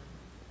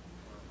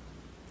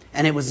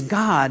 And it was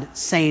God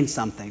saying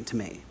something to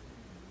me.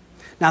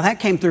 Now that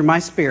came through my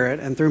spirit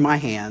and through my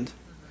hand,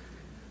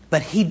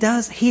 but He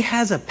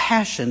has a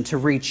passion to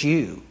reach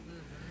you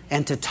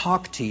and to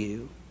talk to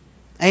you.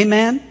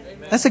 Amen?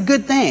 Amen. That's a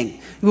good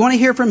thing. We want to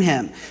hear from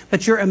Him.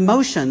 But your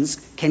emotions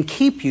can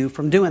keep you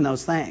from doing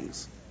those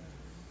things.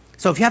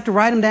 So if you have to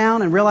write them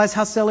down and realize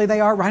how silly they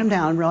are, write them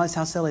down and realize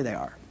how silly they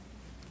are.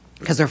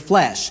 Because they're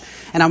flesh.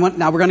 And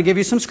now we're going to give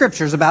you some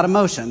scriptures about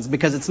emotions,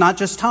 because it's not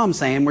just Tom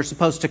saying we're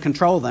supposed to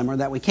control them or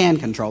that we can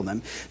control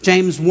them.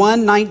 James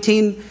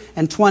 1:19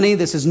 and 20,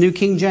 this is New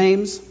King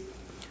James,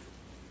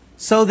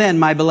 So then,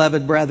 my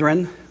beloved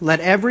brethren, let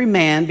every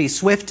man be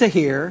swift to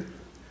hear,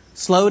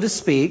 slow to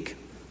speak,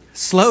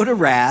 slow to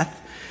wrath,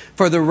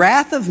 for the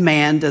wrath of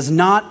man does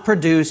not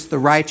produce the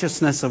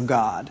righteousness of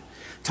God.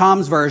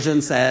 Tom's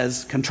version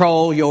says,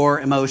 control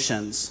your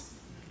emotions.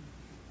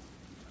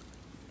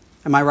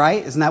 Am I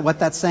right? Isn't that what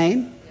that's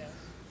saying?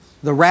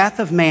 The wrath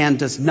of man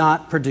does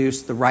not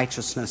produce the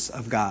righteousness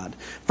of God.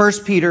 1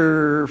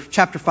 Peter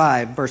chapter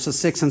 5, verses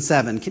 6 and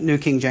 7, New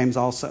King James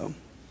also.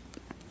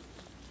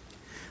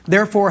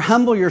 Therefore,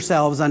 humble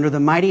yourselves under the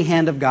mighty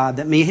hand of God,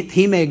 that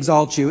he may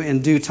exalt you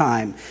in due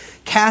time,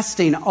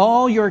 casting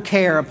all your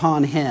care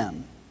upon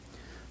him,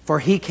 for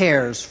he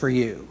cares for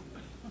you.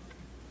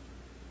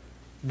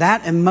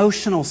 That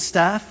emotional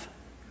stuff,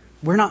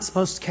 we're not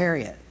supposed to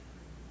carry it.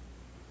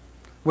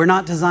 We're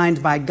not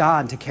designed by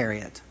God to carry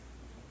it.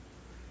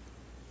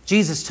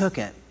 Jesus took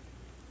it,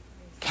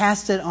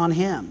 cast it on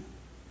him.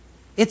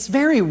 It's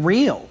very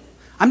real.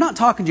 I'm not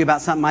talking to you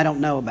about something I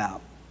don't know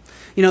about.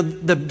 You know,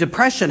 the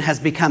depression has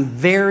become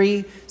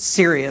very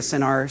serious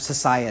in our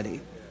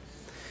society.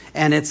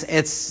 And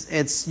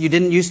it's you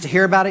didn't used to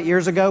hear about it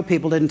years ago.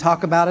 People didn't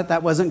talk about it.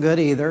 That wasn't good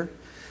either.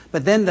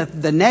 But then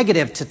the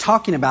negative to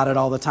talking about it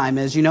all the time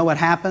is, you know what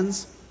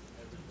happens?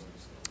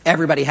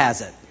 Everybody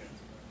has it.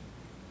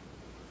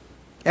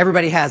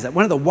 Everybody has it.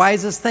 One of the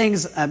wisest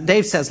things,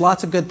 Dave says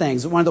lots of good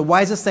things. One of the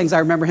wisest things I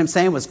remember him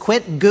saying was,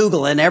 quit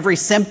Googling every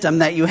symptom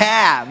that you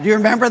have. Do you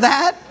remember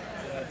that?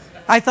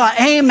 I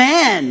thought,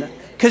 amen.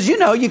 Because, you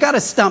know, you got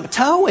a stump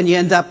toe and you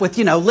end up with,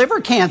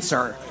 liver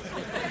cancer.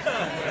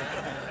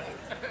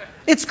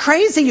 It's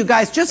crazy, you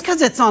guys. Just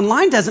because it's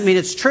online doesn't mean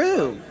it's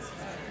true.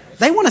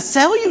 They want to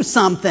sell you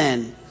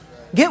something.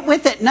 Get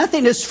with it.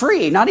 Nothing is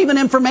free, not even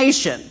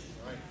information.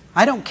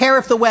 I don't care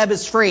if the web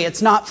is free.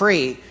 It's not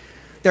free.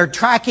 They're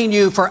tracking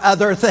you for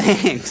other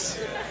things.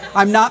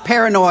 I'm not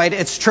paranoid.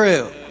 It's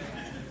true.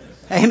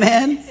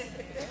 Amen?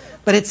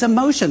 But it's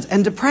emotions.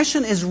 And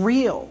depression is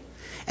real.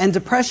 And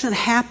depression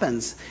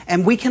happens.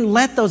 And we can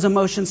let those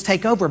emotions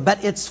take over.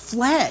 But it's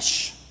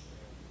flesh.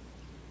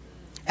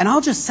 And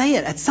I'll just say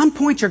it. At some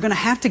point, you're going to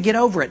have to get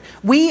over it.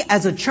 We,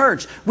 as a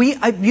church,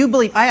 you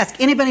believe, I ask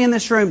anybody in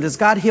this room, does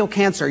God heal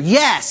cancer?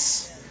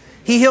 Yes.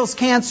 He heals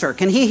cancer.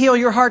 Can he heal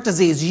your heart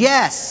disease?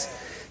 Yes.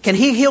 Can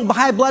he heal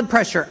high blood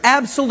pressure?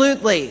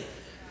 Absolutely.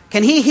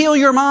 Can he heal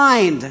your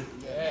mind?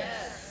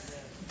 Yes.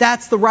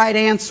 That's the right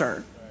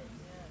answer.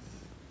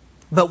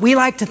 But we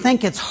like to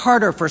think it's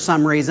harder for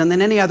some reason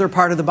than any other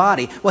part of the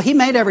body. Well, he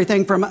made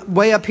everything from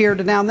way up here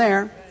to down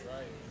there.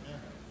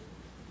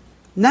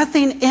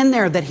 Nothing in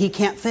there that he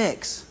can't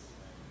fix.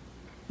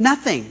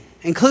 Nothing,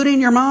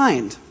 including your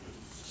mind.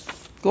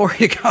 Glory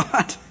to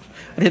God.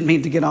 I didn't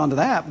mean to get onto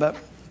that, but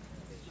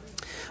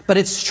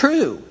it's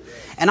true.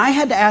 And I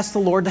had to ask the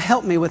Lord to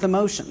help me with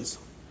emotions.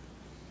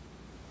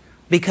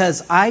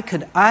 Because I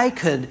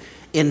could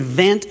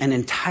invent an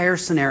entire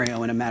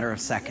scenario in a matter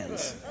of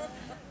seconds.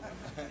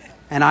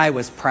 And I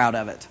was proud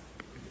of it.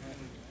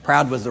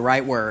 Proud was the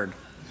right word.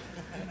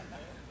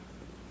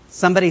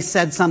 Somebody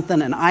said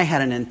something and I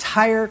had an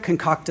entire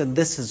concocted,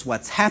 this is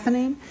what's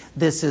happening,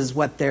 this is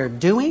what they're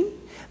doing,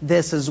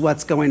 this is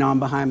what's going on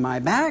behind my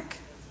back.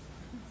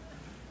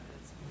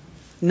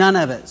 None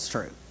of it's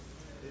true.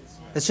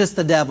 It's just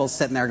the devil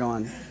sitting there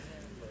going.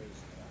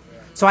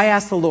 So I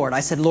asked the Lord,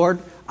 I said, Lord,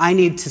 I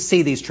need to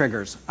see these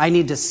triggers. I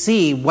need to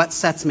see what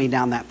sets me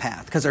down that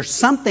path. Because there's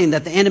something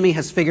that the enemy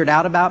has figured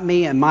out about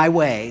me and my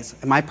ways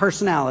and my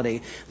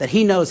personality that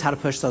he knows how to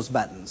push those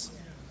buttons.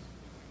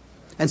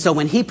 And so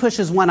when he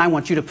pushes one, I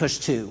want you to push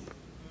two.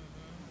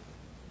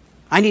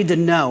 I need to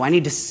know. I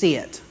need to see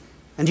it.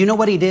 And do you know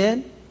what he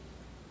did?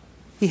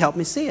 He helped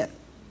me see it.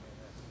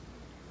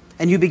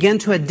 And you begin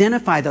to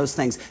identify those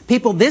things.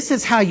 People, this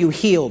is how you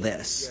heal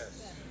this.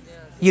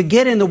 You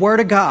get in the Word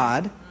of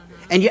God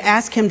and you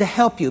ask him to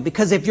help you.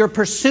 Because if you're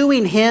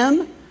pursuing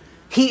him,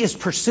 he is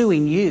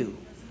pursuing you.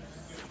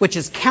 Which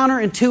is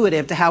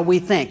counterintuitive to how we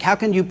think. How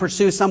can you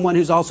pursue someone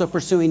who's also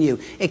pursuing you?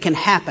 It can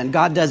happen.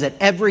 God does it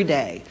every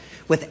day.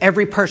 With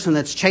every person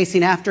that's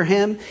chasing after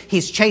him,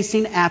 he's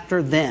chasing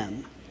after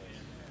them.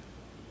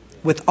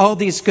 With all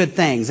these good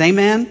things.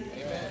 Amen?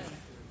 Amen.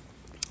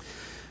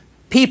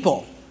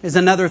 People is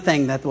another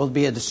thing that will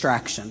be a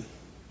distraction.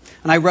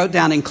 And I wrote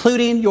down,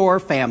 including your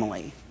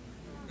family.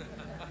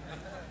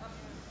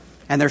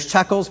 And there's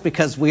chuckles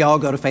because we all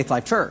go to Faith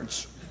Life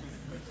Church.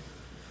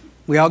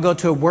 We all go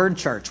to a Word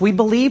church. We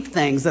believe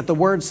things that the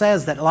Word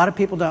says that a lot of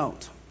people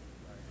don't.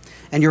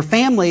 And your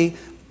family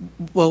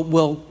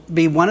will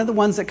be one of the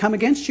ones that come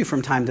against you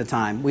from time to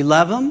time. We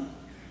love them.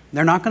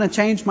 They're not going to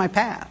change my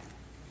path.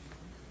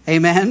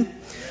 Amen?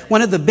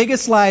 One of the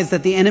biggest lies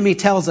that the enemy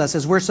tells us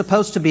is we're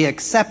supposed to be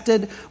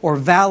accepted or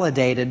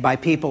validated by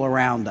people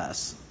around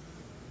us.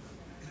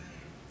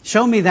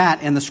 Show me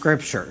that in the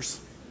Scriptures.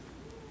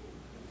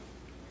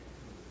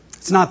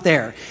 It's not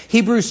there.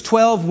 Hebrews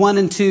 12, 1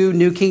 and 2,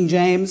 New King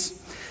James,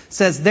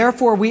 says,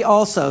 therefore we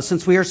also,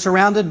 since we are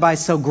surrounded by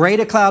so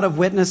great a cloud of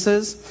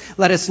witnesses,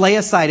 let us lay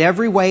aside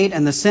every weight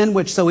and the sin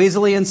which so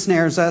easily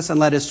ensnares us, and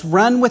let us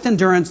run with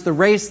endurance the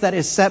race that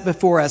is set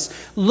before us,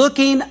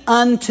 looking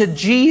unto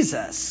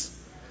Jesus,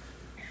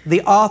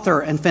 the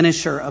author and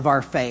finisher of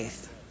our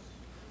faith.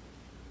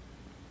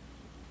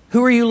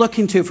 Who are you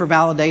looking to for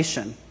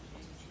validation?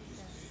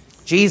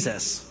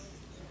 Jesus.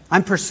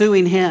 I'm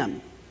pursuing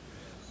him.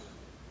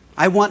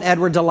 I want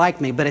Edward to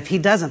like me, but if he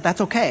doesn't,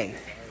 that's okay.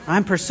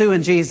 I'm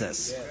pursuing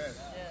Jesus.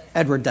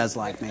 Edward does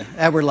like me.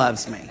 Edward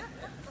loves me.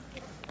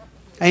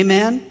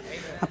 Amen?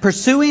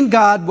 Pursuing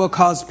God will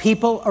cause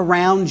people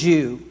around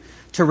you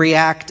to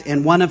react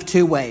in one of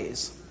two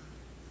ways.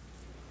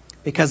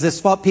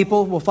 Because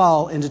people will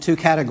fall into two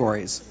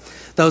categories.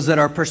 Those that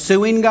are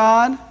pursuing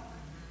God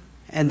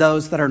and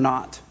those that are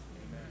not.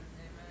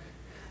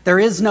 There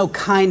is no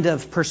kind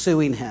of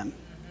pursuing him.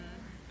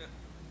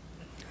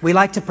 We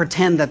like to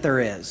pretend that there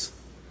is.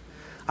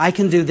 I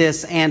can do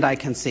this and I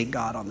can seek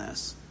God on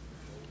this.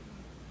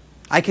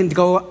 I can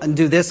go and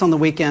do this on the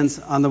weekends,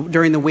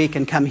 during the week,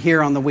 and come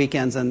here on the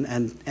weekends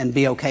and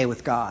be okay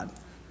with God.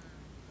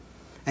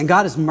 And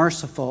God is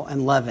merciful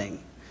and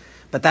loving.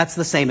 But that's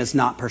the same as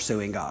not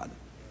pursuing God.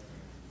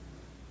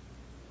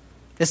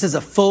 This is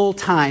a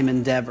full-time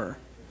endeavor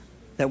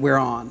that we're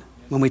on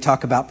when we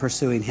talk about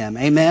pursuing him.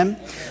 Amen?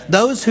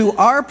 Those who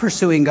are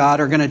pursuing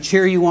God are going to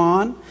cheer you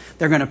on.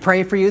 They're going to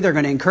pray for you. They're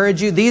going to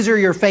encourage you. These are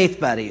your faith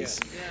buddies.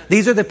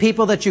 These are the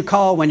people that you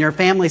call when your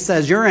family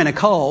says you're in a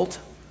cult.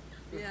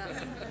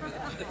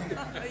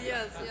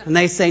 And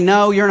they say,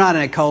 no, you're not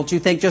in a cult. You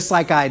think just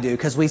like I do,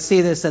 because we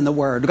see this in the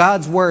Word.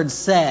 God's Word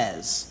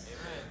says.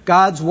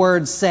 God's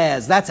Word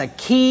says. That's a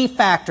key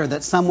factor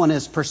that someone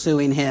is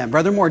pursuing him.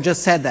 Brother Moore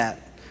just said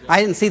that. I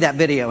didn't see that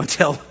video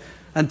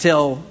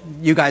until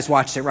you guys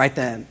watched it right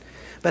then.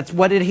 But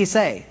what did he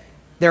say?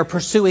 They're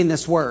pursuing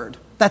this Word.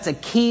 That's a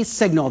key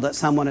signal that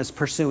someone is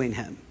pursuing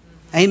him.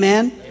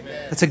 Amen?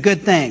 That's a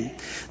good thing.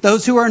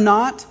 Those who are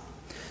not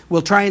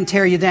will try and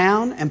tear you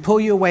down and pull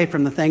you away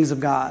from the things of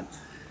God.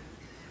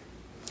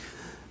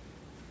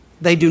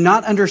 They do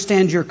not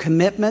understand your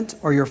commitment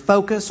or your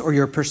focus or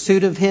your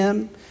pursuit of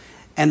him,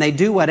 and they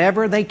do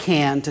whatever they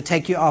can to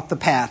take you off the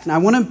path. Now, I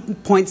want to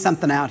point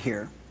something out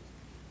here.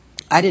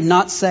 I did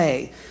not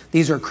say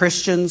these are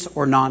Christians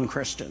or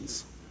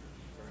non-Christians.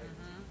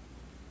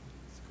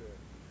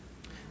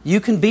 You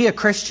can be a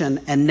Christian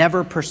and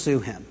never pursue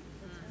him.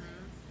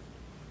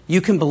 You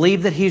can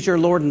believe that he's your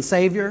Lord and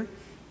Savior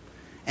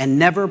and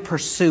never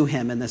pursue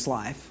him in this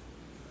life.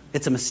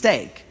 It's a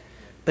mistake,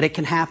 but it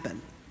can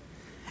happen.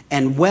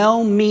 And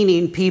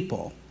well-meaning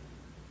people,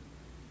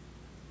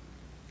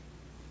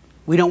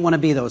 we don't want to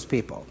be those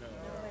people.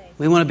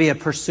 We want to be a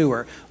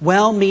pursuer.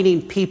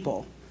 Well-meaning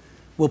people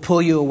will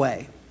pull you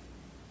away.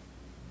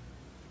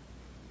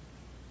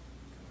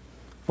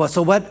 Well,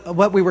 so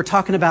what we were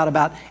talking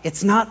about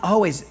it's not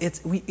always,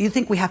 you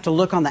think we have to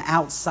look on the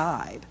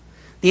outside.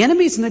 The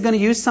enemy's going to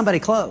use somebody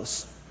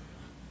close.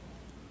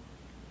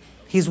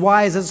 He's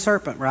wise as a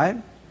serpent, right?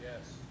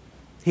 Yes.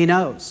 He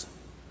knows.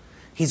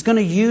 He's going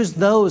to use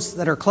those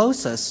that are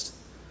closest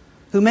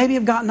who maybe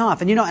have gotten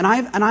off. And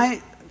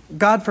I,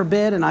 God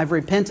forbid, and I've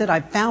repented,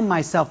 I've found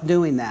myself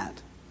doing that.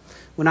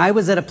 When I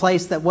was at a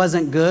place that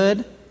wasn't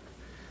good,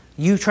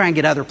 you try and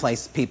get other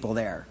people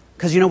there.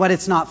 Because you know what?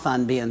 It's not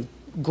fun being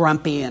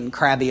grumpy and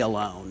crabby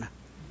alone.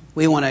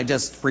 We want to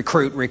just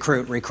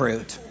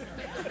recruit.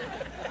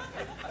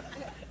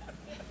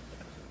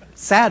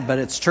 Sad, but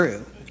it's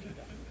true.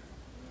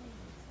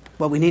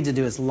 What we need to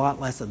do is a lot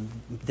less of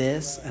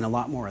this and a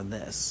lot more of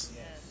this.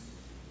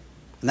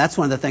 And that's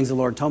one of the things the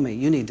Lord told me.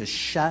 You need to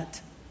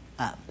shut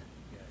up.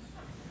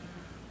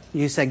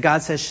 You said,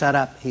 God says shut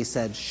up. He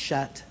said,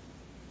 shut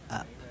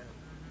up.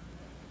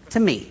 To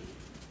me.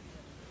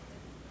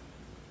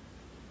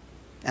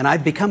 And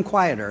I've become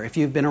quieter. If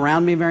you've been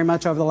around me very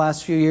much over the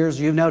last few years,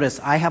 you've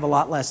noticed I have a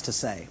lot less to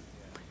say.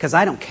 Because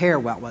I don't care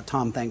about what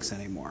Tom thinks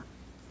anymore.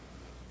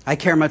 I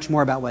care much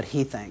more about what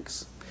he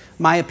thinks.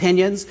 My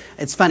opinions,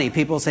 it's funny.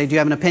 People say, do you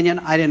have an opinion?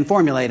 I didn't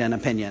formulate an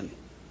opinion.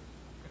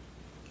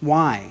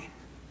 Why?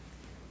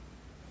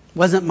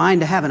 Wasn't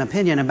mine to have an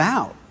opinion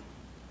about.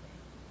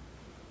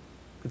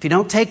 If you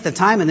don't take the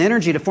time and the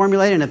energy to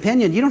formulate an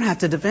opinion, you don't have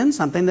to defend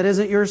something that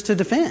isn't yours to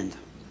defend.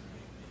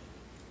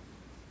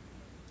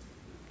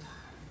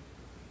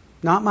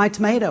 Not my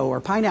tomato or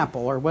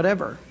pineapple or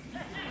whatever.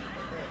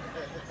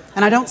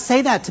 And I don't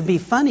say that to be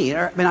funny.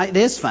 It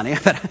is funny,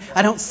 but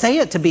I don't say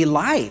it to be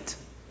light.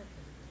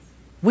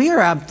 We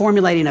are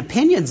formulating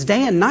opinions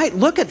day and night.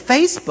 Look at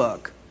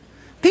Facebook.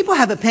 People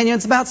have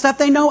opinions about stuff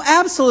they know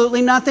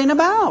absolutely nothing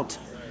about.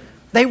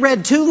 They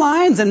read 2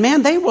 lines and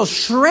man, they will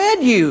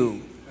shred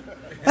you.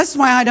 That's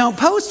why I don't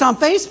post on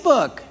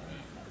Facebook.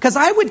 Because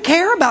I would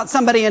care about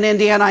somebody in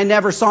Indiana I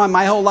never saw in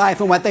my whole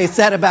life and what they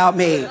said about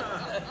me.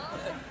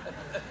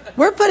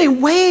 We're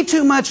putting way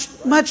too much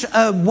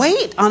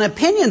weight on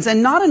opinions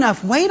and not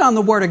enough weight on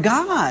the Word of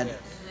God.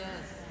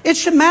 It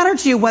should matter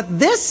to you what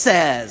this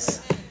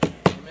says.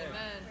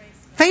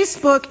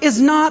 Facebook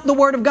is not the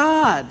Word of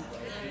God.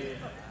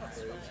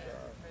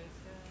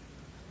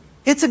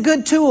 It's a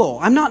good tool.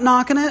 I'm not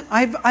knocking it.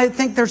 I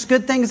think there's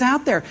good things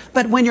out there.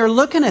 But when you're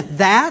looking at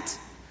that,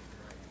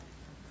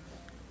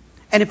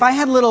 and if I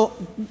had little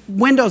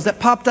windows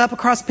that popped up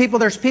across people,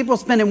 there's people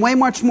spending way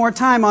much more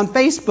time on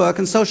Facebook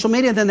and social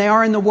media than they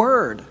are in the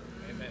Word.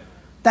 Amen.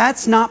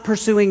 That's not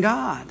pursuing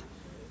God.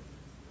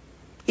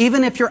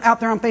 Even if you're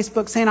out there on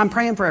Facebook saying, I'm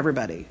praying for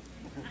everybody.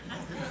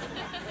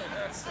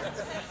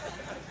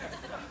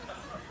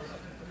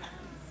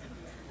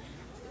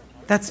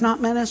 That's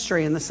not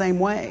ministry in the same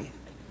way.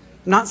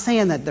 I'm not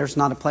saying that there's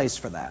not a place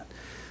for that.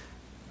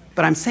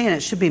 But I'm saying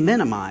it should be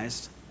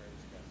minimized.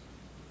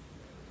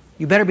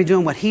 You better be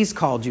doing what He's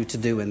called you to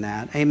do in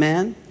that.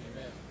 Amen?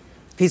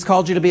 If He's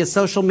called you to be a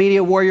social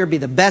media warrior, be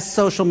the best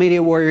social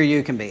media warrior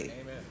you can be.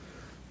 Amen.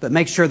 But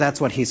make sure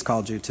that's what He's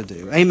called you to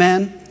do.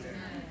 Amen?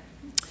 Amen?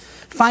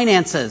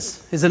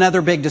 Finances is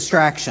another big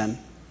distraction.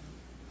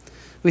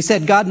 We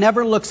said God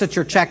never looks at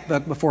your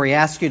checkbook before He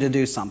asks you to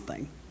do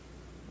something.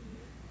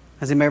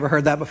 Has anybody ever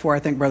heard that before? I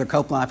think Brother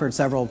Copeland, I've heard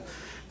several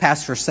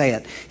pastors say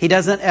it. He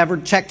doesn't ever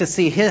check to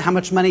see how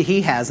much money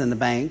he has in the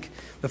bank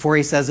before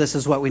He says this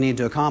is what we need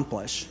to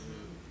accomplish.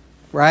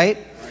 Right?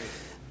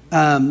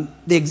 I'm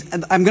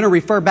going to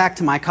refer back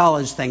to my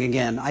college thing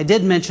again. I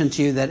did mention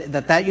to you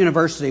that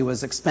university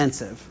was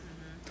expensive.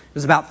 It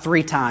was about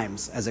 3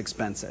 times as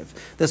expensive.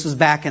 This was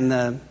back in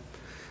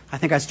I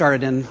think I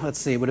started in,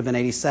 it would have been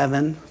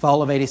 87,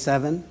 fall of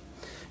 87.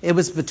 It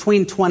was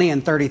between $20,000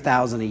 and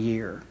 $30,000 a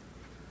year.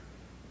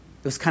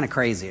 It was kind of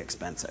crazy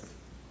expensive.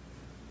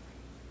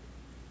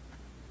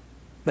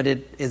 But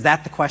is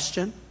that the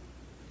question?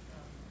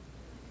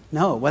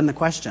 No, it wasn't the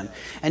question.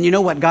 And you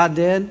know what God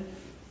did?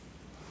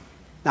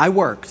 I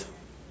worked.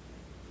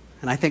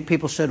 And I think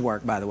people should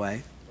work, by the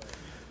way.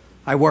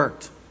 I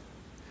worked.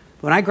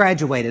 When I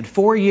graduated,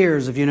 4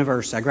 years of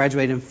university, I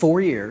graduated in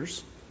 4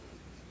 years.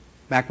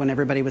 Back when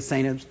everybody was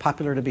saying it was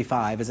popular to be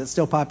 5. Is it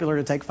still popular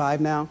to take 5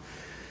 now?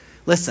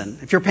 Listen,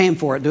 if you're paying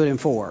for it, do it in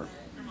 4.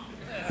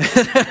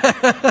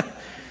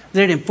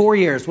 Did it in 4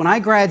 years. When I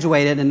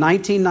graduated in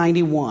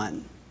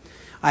 1991,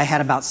 I had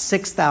about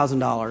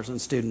 $6,000 in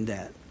student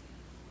debt.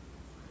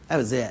 That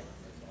was it.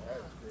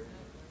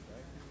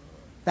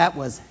 That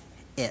was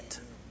it.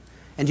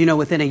 And you know,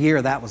 within a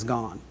year, that was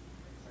gone.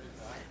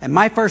 And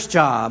my first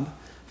job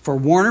for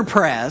Warner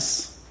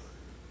Press,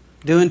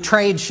 doing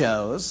trade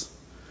shows,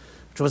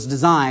 which was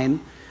design,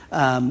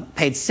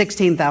 paid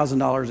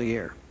 $16,000 a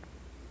year.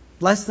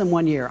 Less than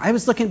 1 year. I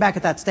was looking back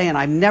at that today, and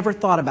I've never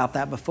thought about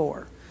that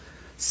before.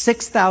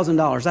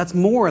 $6,000. That's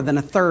more than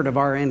a third of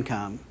our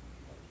income.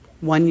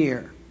 1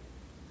 year.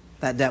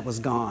 That debt was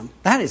gone.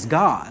 That is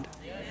God.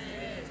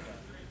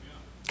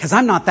 Because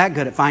I'm not that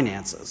good at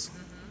finances.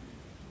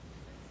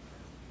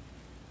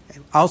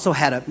 I also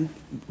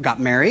got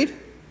married.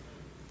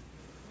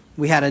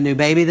 We had a new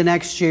baby the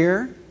next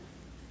year.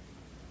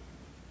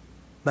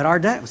 But our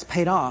debt was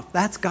paid off.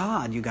 That's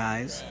God, you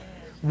guys.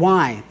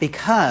 Why?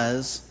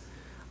 Because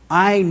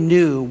I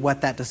knew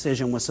what that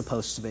decision was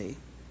supposed to be.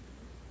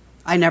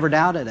 I never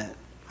doubted it.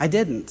 I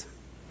didn't.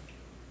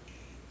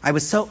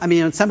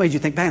 In some ways you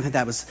think back and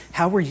think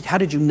how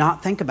did you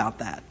not think about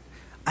that?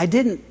 I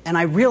didn't. And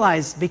I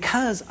realized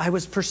because I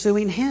was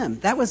pursuing Him.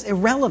 That was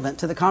irrelevant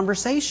to the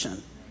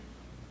conversation.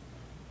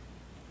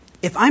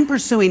 If I'm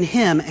pursuing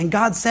Him and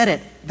God said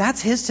it,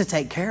 that's His to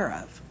take care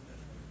of.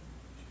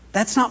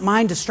 That's not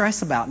mine to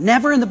stress about.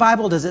 Never in the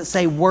Bible does it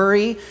say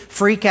worry,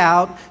 freak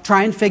out,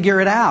 try and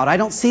figure it out. I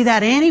don't see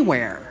that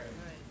anywhere.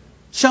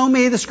 Show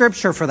me the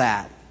scripture for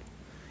that.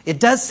 It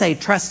does say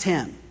trust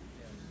Him.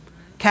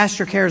 Cast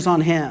your cares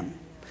on Him.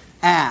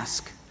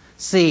 Ask,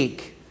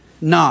 seek,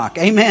 knock.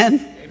 Amen?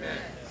 Amen.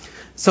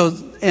 So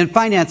in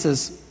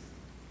finances,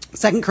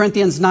 2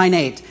 Corinthians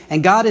 9:8,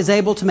 and God is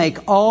able to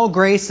make all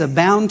grace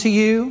abound to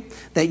you,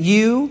 that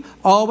you,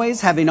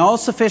 always having all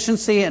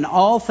sufficiency in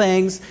all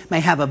things, may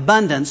have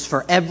abundance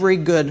for every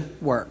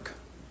good work.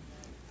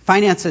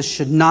 Finances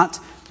should not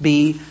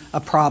be a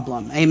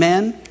problem.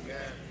 Amen? Amen.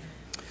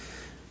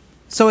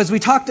 So as we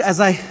talked,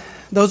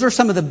 those are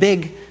some of the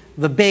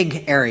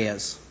big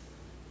areas.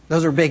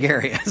 Those are big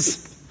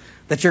areas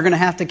that you're going to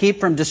have to keep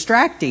from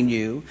distracting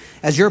you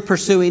as you're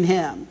pursuing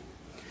Him.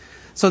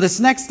 So this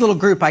next little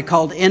group I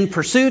called In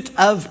Pursuit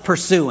of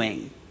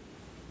Pursuing.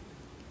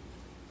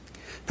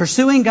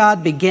 Pursuing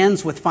God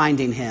begins with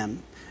finding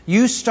Him.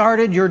 You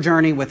started your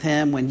journey with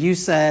Him when you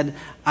said,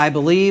 I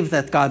believe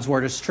that God's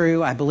Word is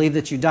true. I believe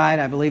that you died.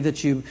 I believe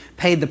that you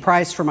paid the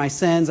price for my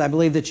sins. I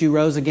believe that you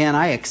rose again.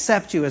 I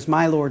accept you as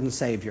my Lord and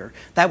Savior.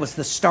 That was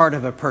the start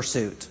of a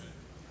pursuit.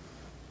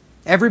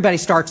 Everybody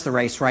starts the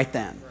race right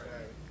then.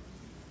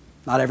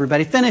 Not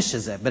everybody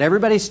finishes it, but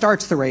everybody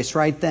starts the race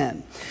right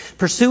then.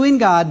 Pursuing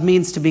God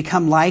means to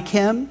become like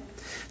Him,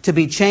 to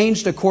be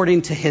changed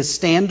according to His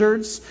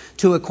standards,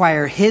 to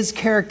acquire His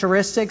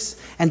characteristics,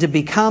 and to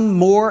become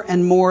more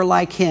and more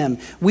like Him.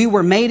 We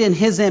were made in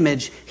His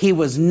image. He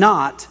was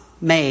not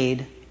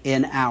made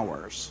in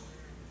ours.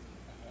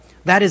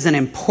 That is an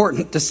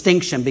important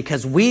distinction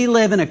because we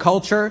live in a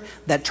culture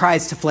that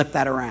tries to flip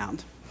that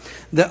around.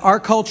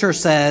 Our culture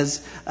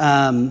says,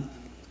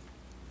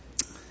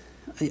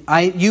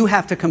 You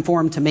have to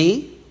conform to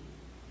me.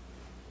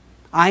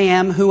 I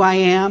am who I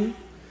am.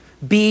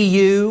 Be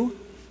you.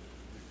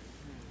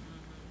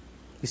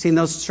 You seen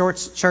those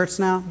shirts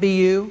now? Be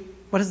you.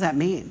 What does that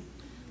mean?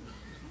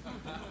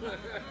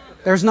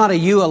 There's not a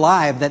you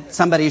alive that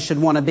somebody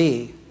should want to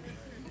be.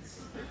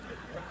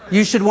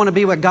 You should want to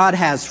be what God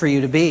has for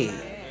you to be.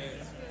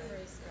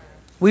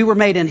 We were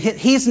made in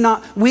He's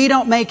not. We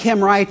don't make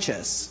Him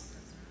righteous.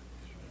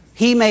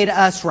 He made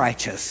us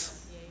righteous.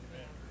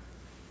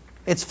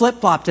 It's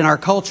flip-flopped in our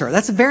culture.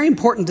 That's a very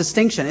important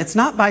distinction. It's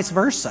not vice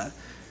versa.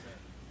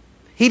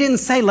 He didn't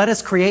say, let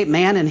us create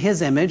man in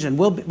His image and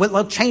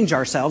we'll change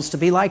ourselves to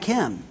be like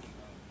Him.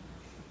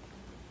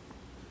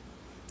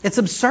 It's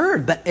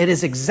absurd, but it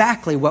is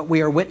exactly what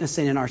we are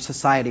witnessing in our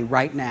society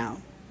right now.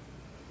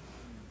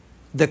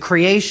 The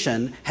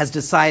creation has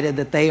decided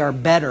that they are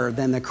better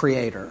than the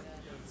Creator.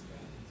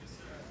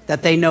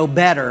 That they know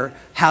better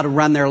how to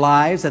run their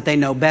lives, that they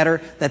know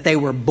better, that they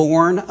were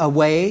born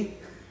away.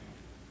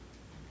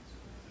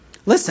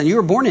 Listen, you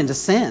were born into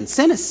sin.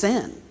 Sin is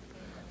sin.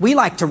 We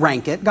like to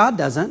rank it. God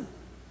doesn't.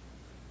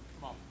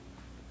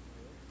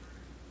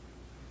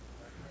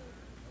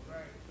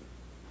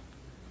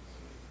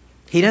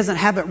 He doesn't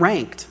have it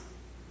ranked.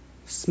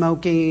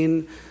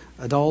 Smoking,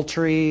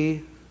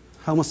 adultery,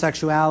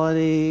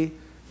 homosexuality,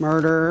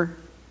 murder.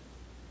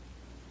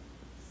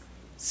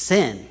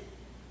 Sin.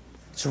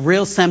 It's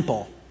real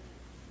simple.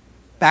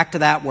 Back to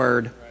that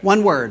word.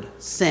 One word.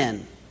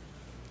 Sin.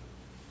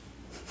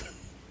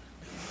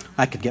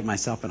 I could get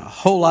myself in a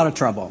whole lot of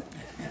trouble.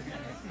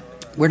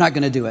 We're not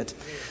going to do it.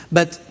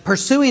 But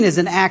pursuing is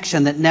an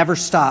action that never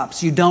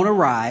stops. You don't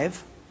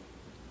arrive.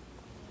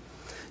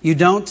 You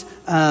don't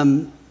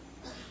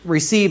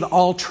receive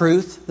all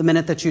truth the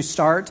minute that you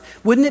start.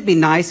 Wouldn't it be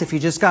nice if you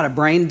just got a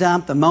brain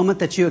dump the moment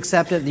that you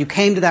accepted, you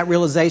came to that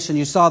realization,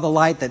 you saw the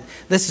light that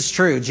this is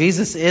true.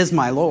 Jesus is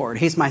my Lord.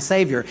 He's my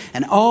Savior.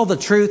 And all the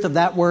truth of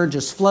that word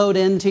just flowed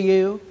into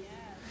you.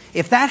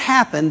 If that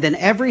happened, then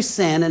every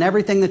sin and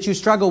everything that you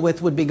struggle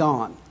with would be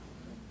gone.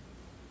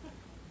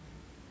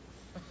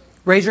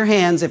 Raise your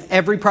hands if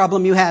every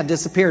problem you had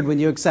disappeared when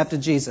you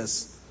accepted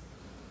Jesus.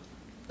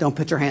 Don't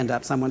put your hand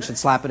up. Someone should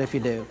slap it if you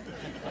do.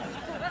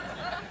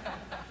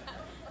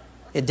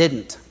 It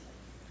didn't.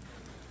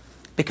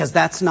 Because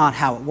that's not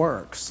how it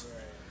works.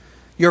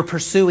 You're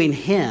pursuing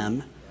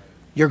Him.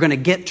 You're going to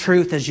get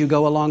truth as you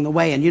go along the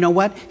way. And you know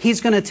what?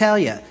 He's going to tell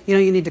you,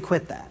 you need to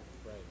quit that.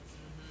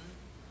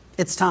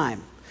 It's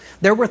time.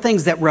 There were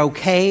things that were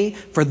okay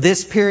for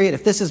this period.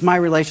 If this is my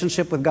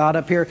relationship with God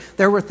up here,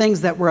 there were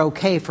things that were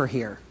okay for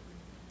here.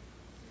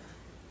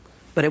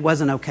 But it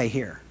wasn't okay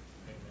here.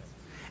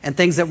 And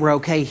things that were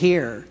okay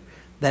here,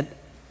 that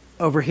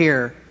over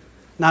here,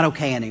 not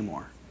okay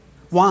anymore.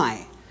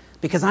 Why?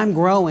 Because I'm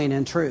growing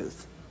in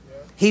truth.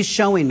 He's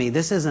showing me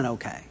this isn't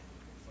okay.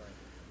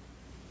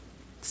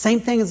 Same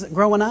thing as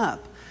growing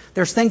up.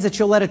 There's things that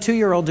you'll let a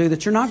 2-year-old do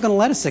that you're not going to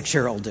let a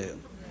 6-year-old do.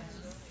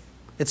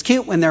 It's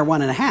cute when they're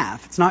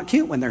 1.5. It's not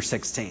cute when they're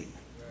 16.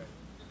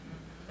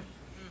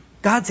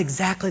 God's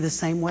exactly the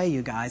same way,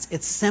 you guys.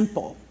 It's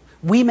simple.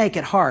 We make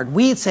it hard.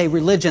 We'd say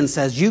religion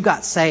says you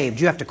got saved.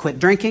 You have to quit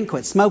drinking,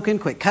 quit smoking,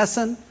 quit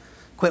cussing,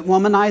 quit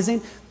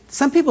womanizing.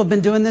 Some people have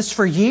been doing this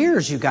for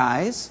years, you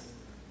guys.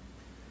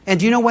 And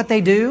do you know what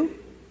they do?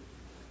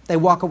 They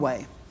walk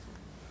away.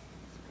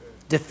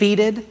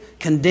 Defeated,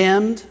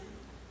 condemned,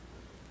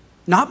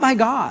 not by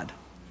God,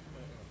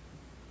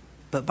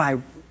 but by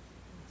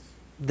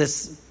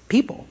this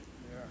people.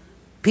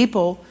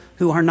 People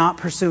who are not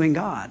pursuing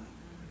God.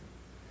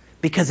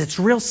 Because it's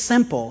real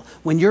simple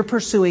when you're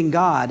pursuing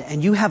God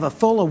and you have a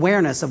full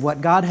awareness of what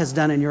God has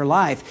done in your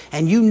life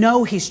and you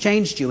know He's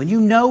changed you and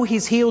you know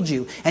He's healed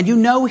you and you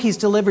know He's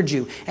delivered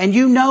you and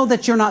you know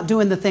that you're not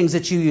doing the things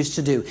that you used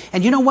to do.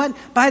 And you know what?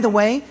 By the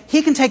way,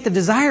 He can take the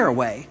desire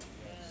away.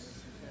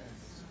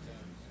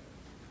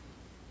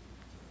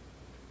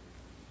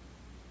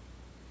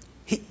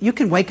 You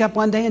can wake up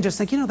one day and just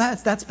think,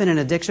 that's been an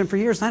addiction for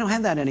years. I don't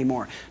have that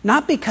anymore.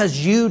 Not because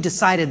you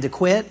decided to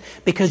quit,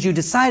 because you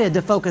decided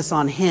to focus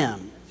on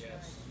Him.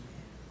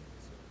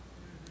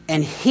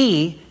 And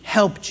He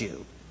helped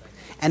you.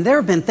 And there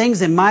have been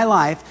things in my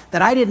life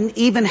that I didn't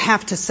even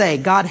have to say,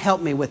 God help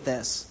me with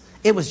this.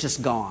 It was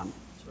just gone.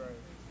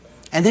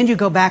 And then you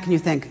go back and you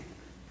think,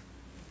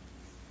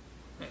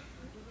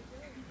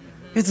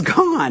 it's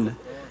gone.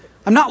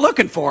 I'm not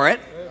looking for it.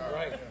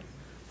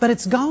 But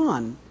it's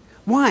gone.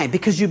 Why?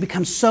 Because you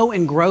become so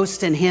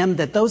engrossed in Him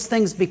that those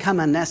things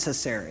become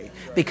unnecessary.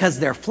 Because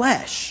they're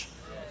flesh.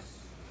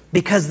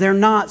 Because they're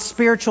not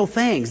spiritual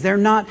things. They're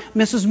not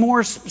Mrs.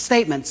 Moore's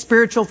statement.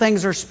 Spiritual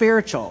things are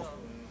spiritual.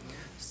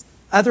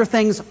 Other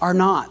things are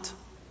not.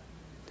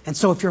 And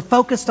so if you're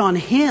focused on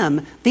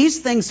Him, these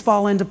things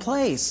fall into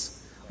place.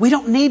 We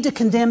don't need to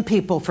condemn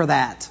people for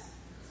that.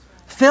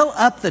 Fill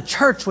up the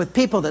church with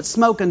people that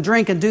smoke and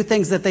drink and do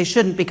things that they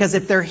shouldn't, because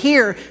if they're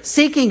here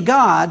seeking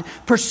God,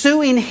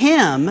 pursuing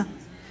Him,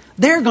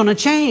 they're going to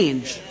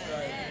change.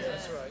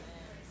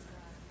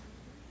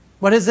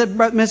 What is it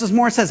Mrs.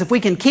 Moore says? If we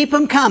can keep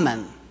them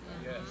coming,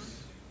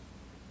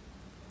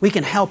 We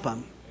can help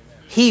them.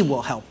 He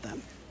will help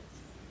them.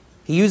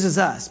 He uses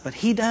us, but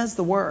He does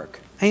the work.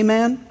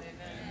 Amen?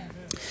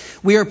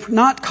 We are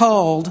not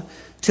called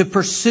to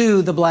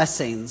pursue the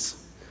blessings.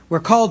 We're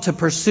called to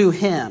pursue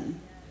Him.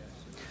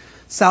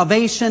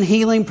 Salvation,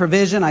 healing,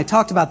 provision, I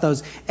talked about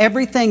those.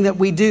 Everything that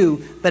we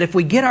do, but if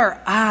we get our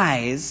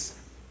eyes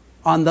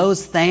on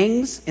those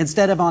things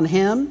instead of on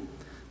Him,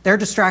 they're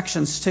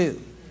distractions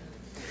too.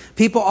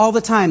 People all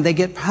the time, they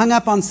get hung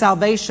up on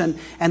salvation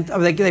and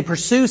they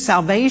pursue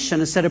salvation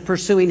instead of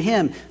pursuing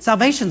Him.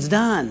 Salvation's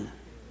done.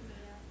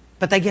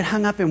 But they get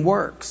hung up in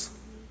works.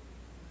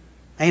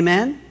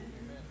 Amen?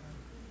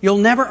 You'll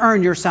never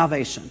earn your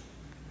salvation.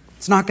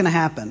 It's not going to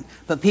happen.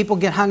 But people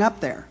get hung up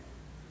there.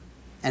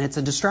 And it's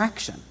a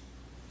distraction.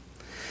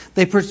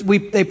 They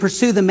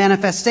pursue the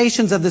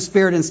manifestations of the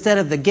Spirit instead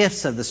of the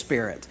gifts of the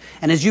Spirit.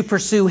 And as you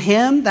pursue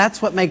Him,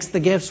 that's what makes the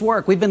gifts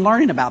work. We've been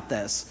learning about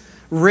this.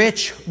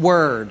 Rich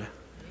Word.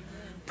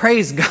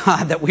 Praise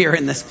God that we are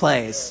in this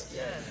place.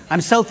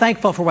 I'm so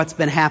thankful for what's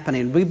been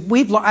happening.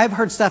 I've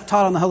heard stuff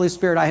taught on the Holy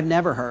Spirit I have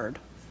never heard.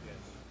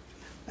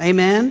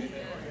 Amen?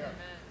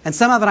 And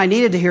some of it I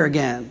needed to hear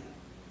again.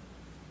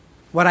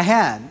 What I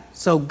had.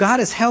 So God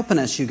is helping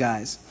us, you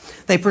guys.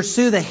 They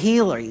pursue the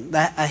healing,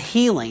 a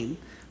healing,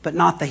 but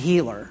not the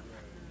healer.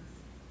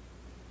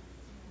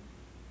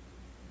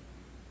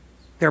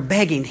 They're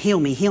begging, heal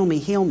me, heal me,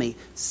 heal me.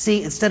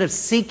 See, instead of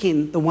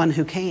seeking the one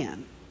who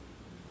can.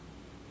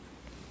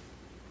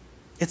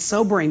 It's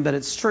sobering, but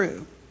it's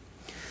true.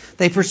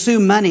 They pursue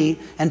money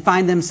and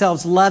find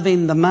themselves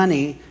loving the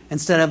money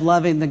instead of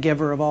loving the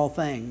giver of all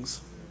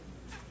things.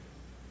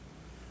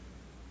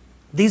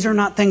 These are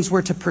not things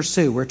we're to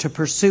pursue. We're to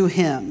pursue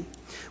Him.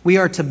 We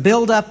are to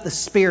build up the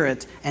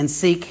Spirit and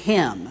seek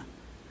Him.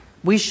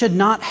 We should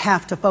not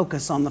have to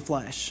focus on the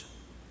flesh.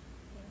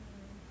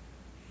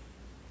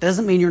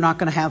 Doesn't mean you're not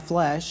going to have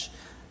flesh,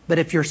 but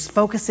if you're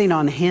focusing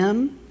on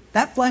Him,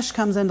 that flesh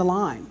comes into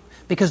line.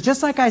 Because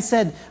just like I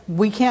said,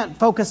 we can't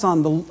focus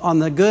on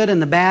the good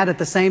and the bad at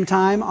the same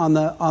time, on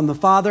the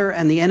Father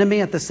and the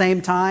enemy at the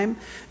same time.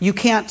 You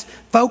can't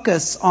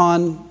focus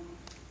on...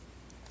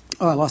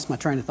 Oh, I lost my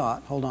train of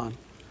thought. Hold on.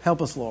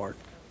 Help us, Lord.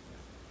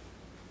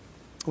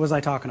 What was I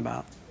talking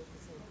about?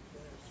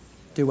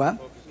 Do what?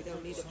 You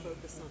don't need to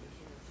focus on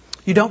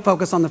the You don't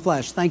focus on the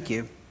flesh. Thank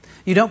you.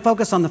 You don't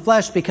focus on the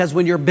flesh because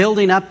when you're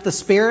building up the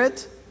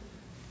Spirit,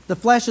 the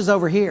flesh is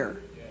over here.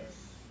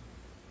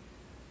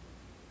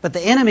 But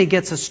the enemy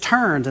gets us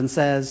turned and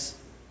says,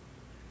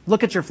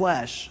 look at your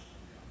flesh.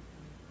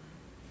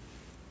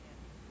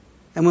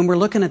 And when we're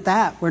looking at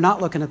that, we're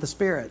not looking at the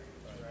Spirit.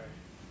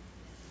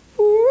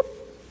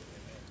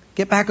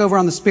 Get back over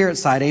on the Spirit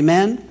side.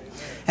 Amen?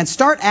 And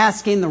start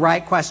asking the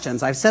right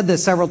questions. I've said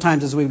this several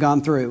times as we've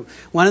gone through.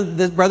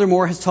 Brother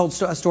Moore has told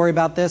a story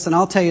about this, and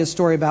I'll tell you a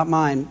story about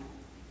mine.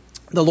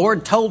 The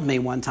Lord told me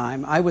one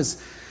time, I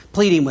was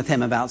pleading with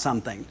Him about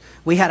something.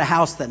 We had a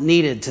house that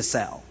needed to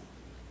sell.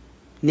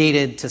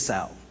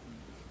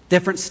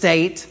 Different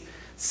state,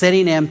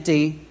 sitting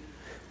empty,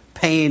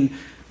 paying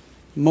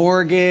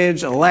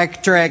mortgage,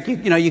 electric.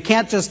 You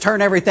can't just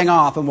turn everything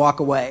off and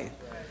walk away.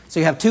 So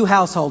you have two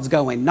households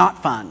going.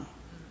 Not fun.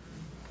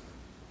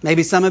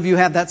 Maybe some of you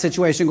have that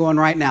situation going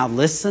right now.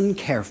 Listen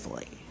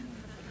carefully.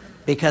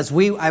 Because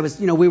we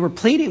were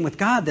pleading with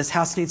God, this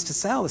house needs to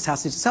sell. This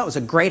house needs to sell. It was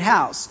a great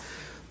house.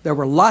 There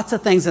were lots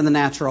of things in the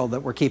natural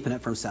that were keeping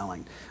it from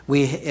selling.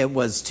 It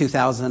was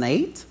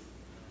 2008.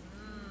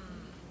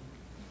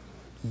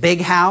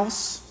 Big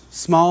house,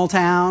 small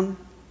town.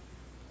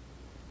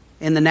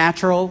 In the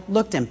natural,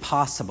 looked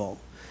impossible.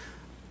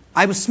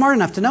 I was smart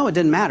enough to know it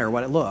didn't matter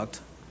what it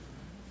looked.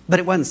 But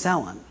it wasn't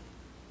selling.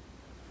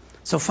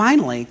 So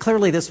finally,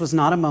 clearly this was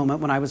not a moment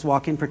when I was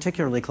walking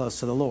particularly close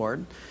to the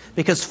Lord.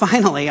 Because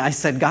finally I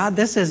said, God,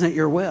 this isn't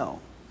your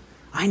will.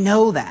 I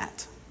know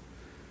that.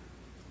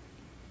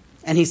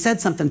 And He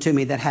said something to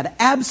me that had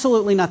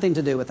absolutely nothing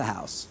to do with the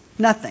house.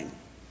 Nothing.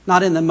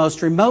 Not in the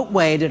most remote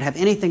way did it have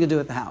anything to do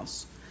with the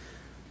house.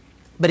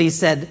 But He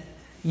said,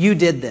 you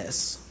did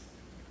this.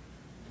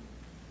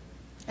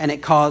 And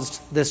it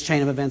caused this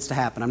chain of events to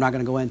happen. I'm not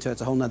going to go into it.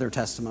 It's a whole other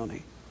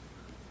testimony.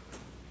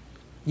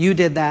 You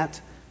did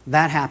that.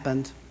 That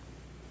happened.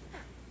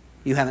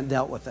 You haven't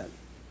dealt with it.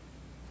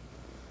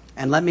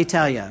 And let me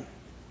tell you,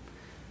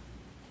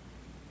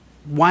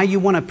 why you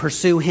want to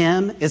pursue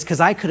Him is because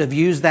I could have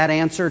used that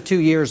answer 2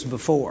 years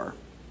before.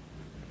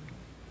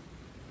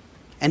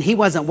 And He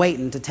wasn't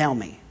waiting to tell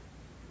me.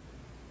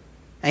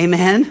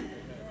 Amen?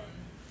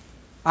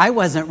 I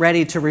wasn't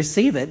ready to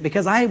receive it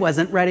because I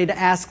wasn't ready to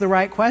ask the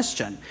right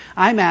question.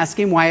 I'm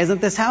asking, why isn't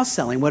this house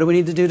selling? What do we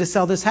need to do to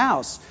sell this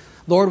house?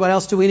 Lord, what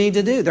else do we need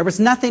to do? There was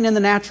nothing in the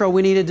natural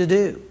we needed to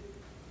do.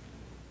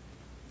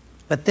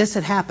 But this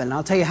had happened. And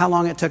I'll tell you how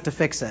long it took to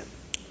fix it.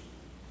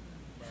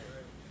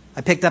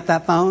 I picked up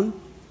that phone.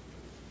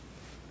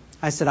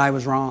 I said, I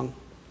was wrong.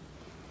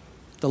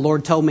 The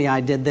Lord told me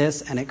I did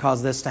this and it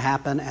caused this to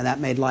happen and that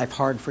made life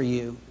hard for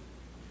you.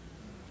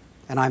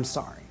 And I'm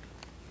sorry.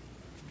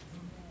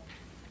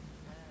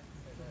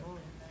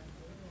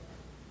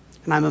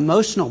 And I'm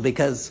emotional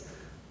because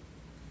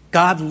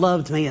God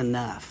loved me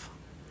enough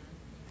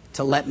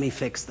to let me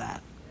fix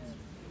that.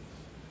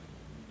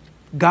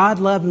 God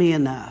loved me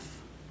enough.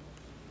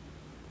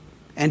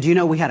 And you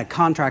know, we had a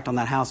contract on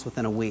that house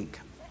within a week.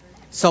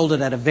 Sold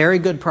it at a very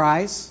good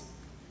price.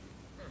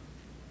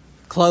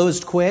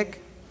 Closed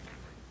quick.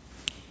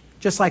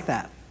 Just like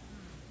that.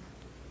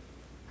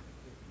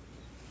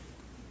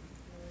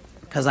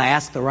 Because I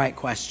asked the right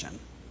question.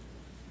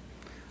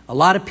 A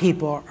lot of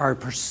people are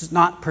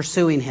not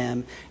pursuing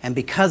Him, and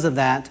because of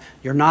that,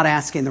 you're not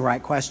asking the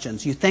right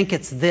questions. You think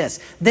it's this.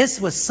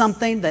 This was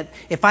something that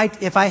if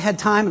I had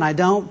time, and I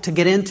don't, to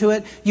get into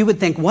it, you would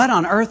think, what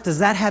on earth does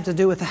that have to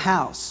do with the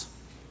house?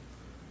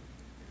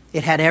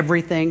 It had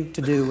everything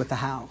to do with the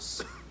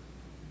house.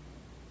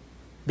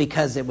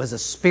 Because it was a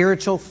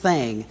spiritual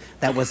thing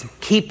that was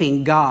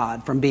keeping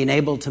God from being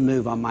able to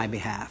move on my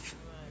behalf.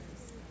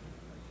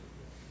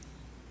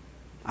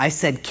 I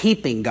said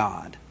keeping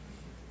God.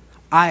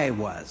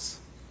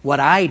 What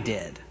I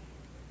did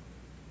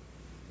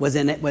was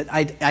in it.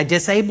 I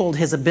disabled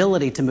His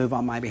ability to move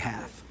on my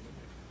behalf.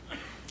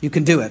 You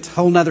can do it.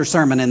 Whole nother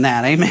sermon in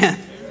that. Amen.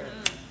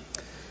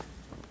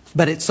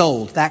 But it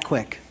sold that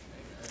quick.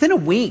 Within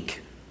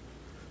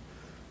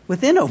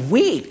a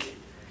week.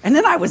 And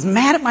then I was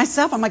mad at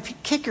myself. I'm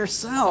like, kick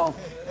yourself.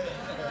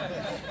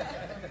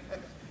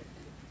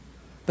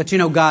 But you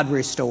know, God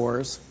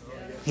restores.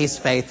 He's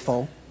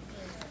faithful.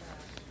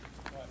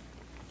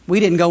 We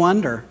didn't go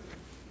under.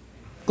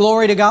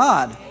 Glory to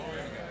God.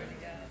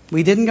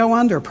 We didn't go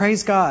under.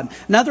 Praise God.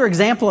 Another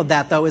example of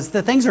that, though, is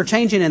that things are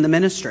changing in the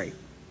ministry.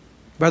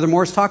 Brother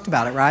Moore's talked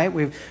about it, right?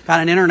 We've got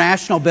an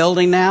international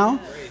building now.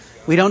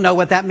 We don't know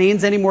what that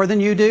means any more than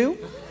you do.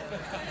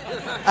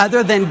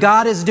 Other than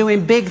God is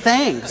doing big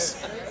things.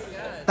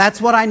 That's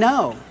what I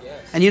know.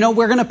 And you know,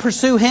 we're going to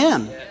pursue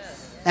Him.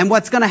 And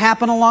what's going to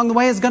happen along the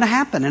way is going to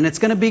happen. And it's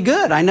going to be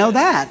good. I know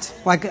that.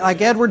 Like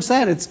Edward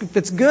said,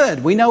 it's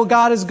good. We know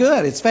God is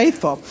good. It's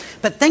faithful.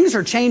 But things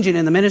are changing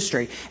in the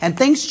ministry. And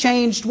things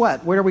changed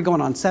what? Where are we going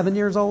on? 7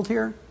 years old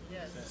here?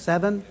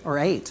 7 or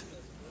 8?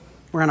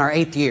 We're in our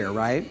 8th year,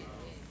 right?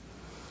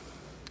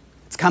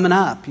 It's coming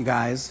up, you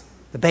guys.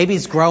 The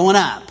baby's growing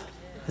up.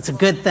 It's a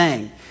good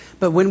thing.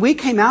 But when we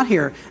came out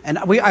here, and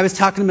I was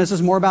talking to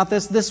Mrs. Moore about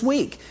this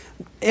week,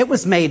 it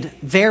was made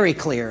very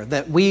clear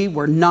that we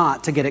were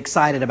not to get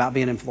excited about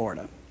being in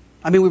Florida.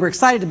 I mean, we were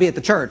excited to be at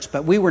the church,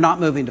 but we were not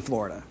moving to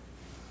Florida.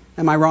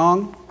 Am I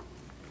wrong?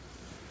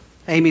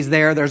 Amy's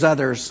there. There's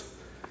others.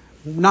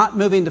 Not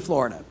moving to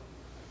Florida.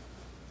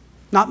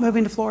 Not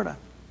moving to Florida.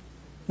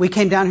 We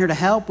came down here to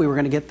help. We were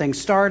going to get things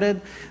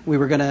started. We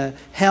were going to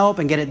help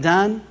and get it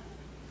done.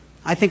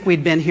 I think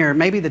we'd been here.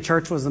 Maybe the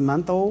church was a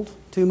month old,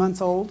 2 months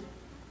old.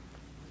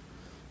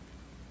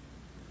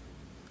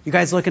 You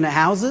guys looking at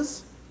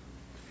houses?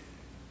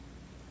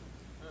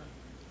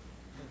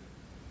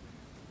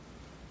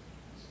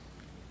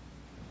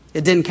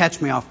 It didn't catch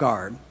me off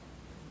guard.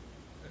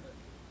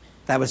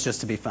 That was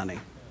just to be funny.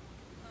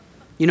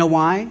 You know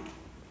why?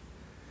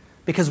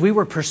 Because we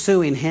were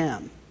pursuing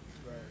Him.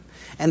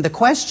 And the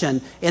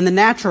question, in the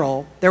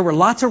natural, there were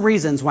lots of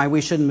reasons why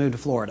we shouldn't move to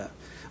Florida.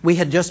 We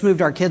had just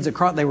moved our kids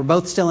across. They were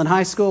both still in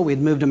high school.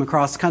 We'd moved them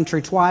across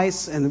country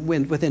twice. And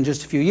within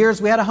just a few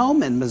years, we had a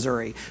home in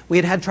Missouri. We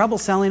had had trouble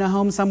selling a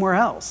home somewhere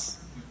else.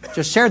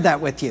 Just shared that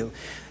with you.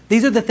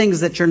 These are the things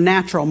that your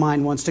natural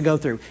mind wants to go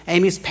through.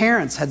 Amy's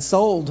parents had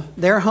sold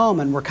their home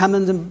and were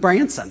coming to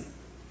Branson.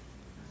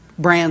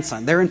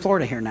 They're in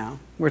Florida here now.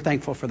 We're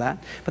thankful for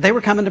that. But they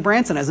were coming to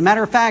Branson. As a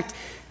matter of fact,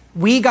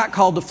 we got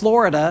called to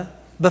Florida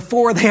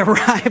before they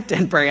arrived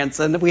in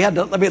Branson. We had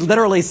to,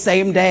 literally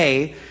same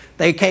day.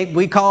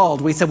 We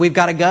called. We said, we've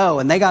got to go.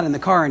 And they got in the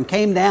car and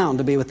came down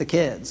to be with the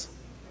kids.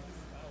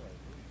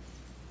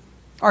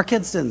 Our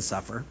kids didn't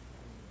suffer.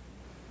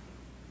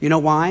 You know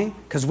why?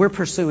 Because we're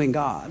pursuing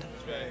God.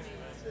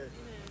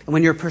 And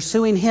when you're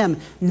pursuing Him,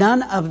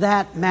 none of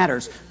that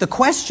matters. The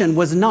question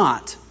was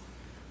not,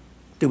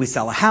 do we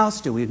sell a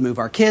house? Do we move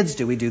our kids?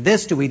 Do we do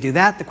this? Do we do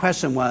that? The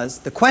question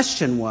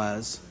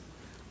was,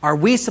 are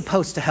we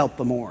supposed to help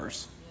the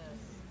Moores?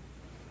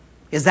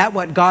 Is that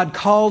what God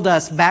called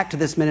us back to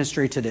this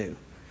ministry to do?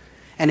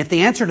 And if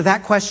the answer to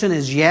that question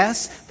is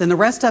yes, then the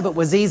rest of it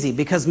was easy,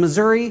 because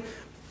Missouri,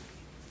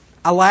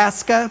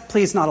 Alaska,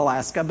 please not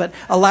Alaska, but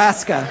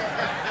Alaska,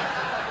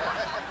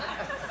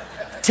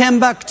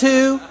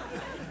 Timbuktu,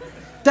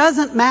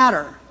 doesn't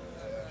matter.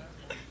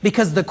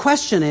 Because the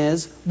question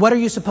is, what are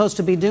you supposed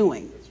to be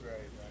doing?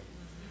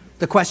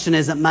 The question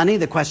isn't money,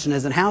 the question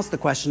isn't house, the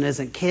question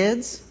isn't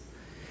kids.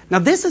 Now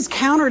this is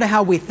counter to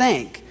how we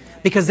think.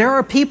 Because there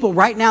are people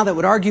right now that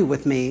would argue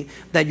with me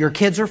that your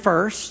kids are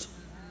first.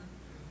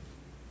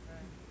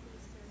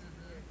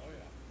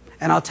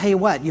 And I'll tell you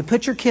what, you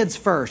put your kids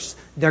first,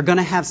 they're going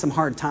to have some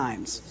hard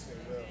times.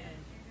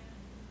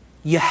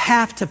 You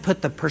have to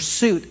put the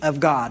pursuit of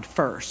God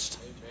first.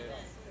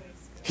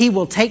 He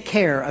will take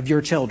care of your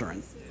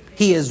children.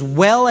 He is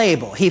well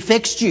able. He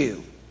fixed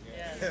you.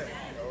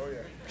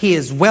 He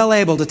is well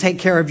able to take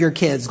care of your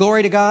kids.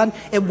 Glory to God.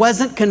 It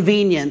wasn't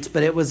convenient,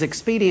 but it was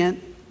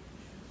expedient.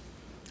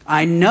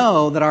 I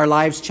know that our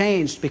lives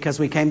changed because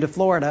we came to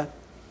Florida.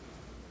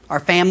 Our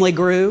family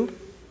grew.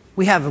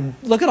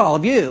 Look at all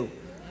of you.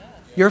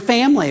 Your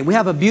family. We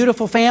have a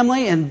beautiful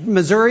family in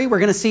Missouri. We're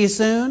going to see you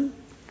soon.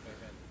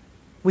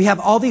 We have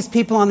all these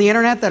people on the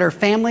internet that are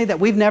family that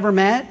we've never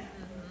met.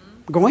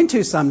 We're going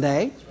to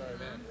someday.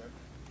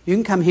 You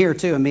can come here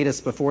too and meet us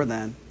before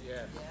then.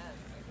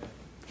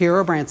 Here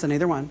or Branson,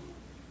 either one.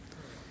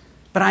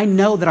 But I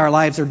know that our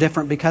lives are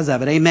different because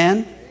of it.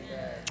 Amen?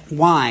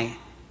 Why?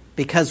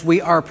 Because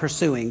we are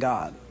pursuing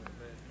God.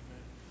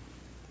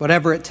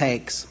 Whatever it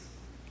takes.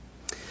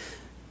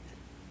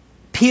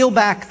 Peel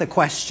back the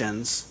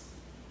questions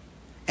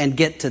and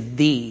get to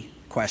the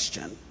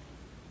question.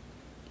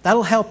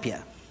 That'll help you.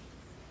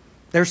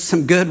 There's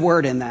some good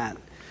word in that.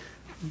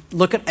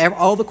 Look at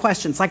all the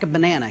questions like a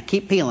banana.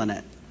 Keep peeling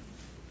it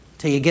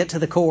till you get to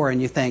the core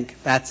and you think,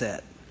 that's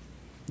it.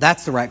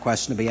 That's the right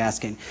question to be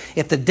asking.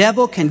 If the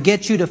devil can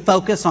get you to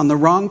focus on the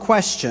wrong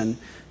question,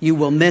 you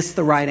will miss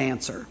the right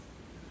answer.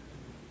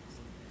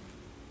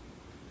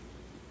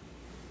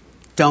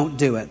 Don't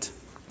do it.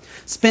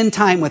 Spend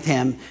time with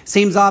him.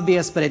 Seems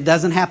obvious, but it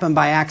doesn't happen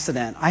by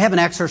accident. I have an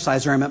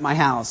exercise room at my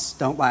house.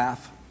 Don't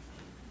laugh.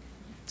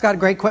 It's got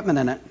great equipment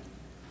in it.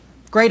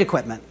 Great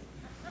equipment.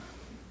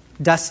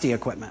 Dusty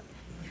equipment.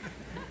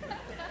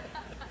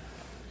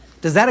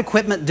 Does that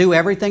equipment do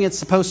everything it's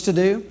supposed to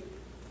do?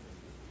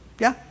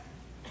 Yeah.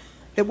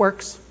 It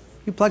works.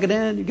 You plug it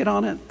in, you get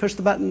on it, push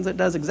the buttons, it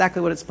does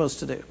exactly what it's supposed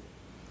to do.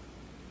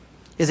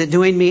 Is it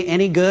doing me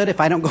any good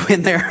if I don't go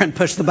in there and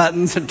push the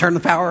buttons and turn the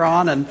power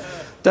on and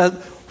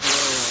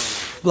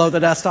blow the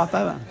dust off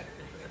of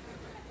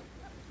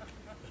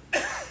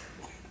it?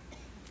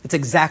 It's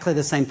exactly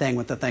the same thing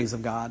with the things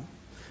of God.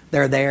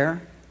 They're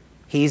there.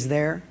 He's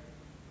there.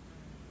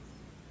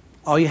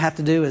 All you have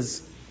to do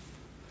is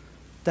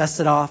dust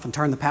it off and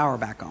turn the power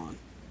back on.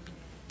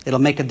 It'll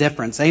make a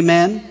difference.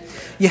 Amen?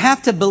 You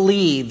have to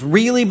believe,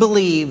 really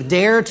believe,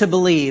 dare to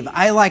believe.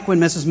 I like when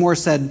Mrs. Moore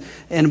said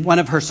in one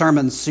of her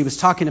sermons, she was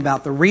talking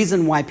about the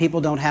reason why people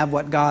don't have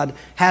what God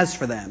has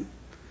for them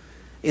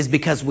is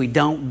because we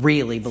don't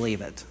really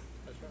believe it.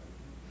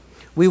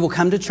 We will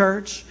come to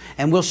church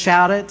and we'll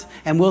shout it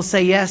and we'll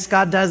say, yes,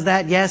 God does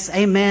that. Yes,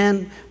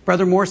 amen.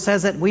 Brother Moore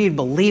says it. We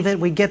believe it.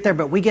 We get there,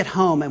 but we get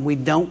home and we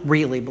don't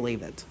really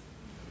believe it.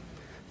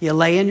 You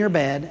lay in your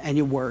bed and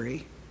you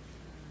worry.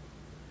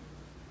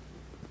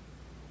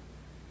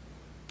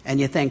 And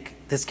you think,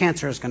 this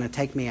cancer is going to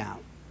take me out.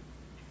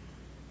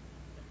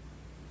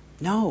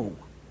 No.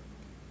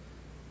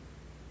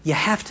 You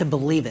have to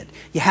believe it.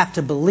 You have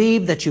to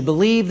believe that you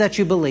believe that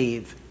you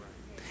believe.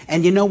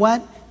 And you know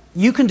what?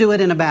 You can do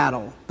it in a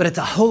battle, but it's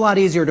a whole lot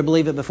easier to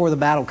believe it before the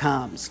battle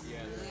comes.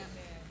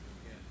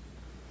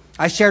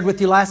 I shared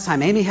with you last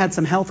time, Amy had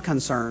some health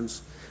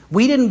concerns.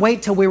 We didn't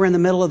wait till we were in the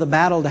middle of the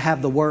battle to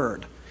have the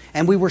word.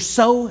 And we were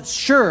so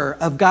sure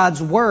of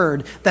God's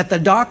word that the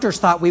doctors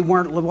thought we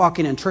weren't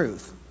walking in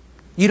truth.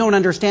 You don't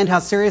understand how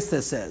serious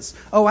this is.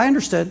 Oh, I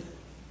understood.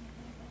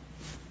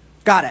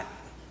 Got it.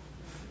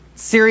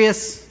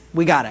 Serious,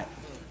 we got it.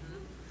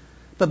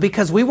 But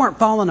because we weren't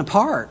falling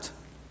apart,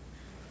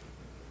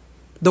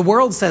 the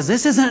world says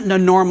this isn't a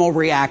normal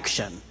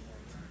reaction.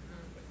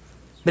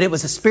 But it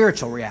was a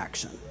spiritual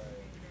reaction.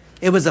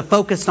 It was a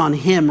focused on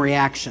Him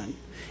reaction.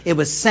 It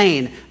was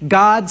saying,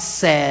 God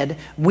said,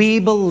 we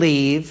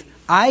believe,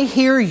 I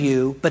hear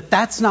you, but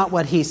that's not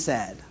what He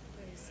said.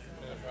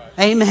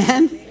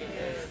 Amen?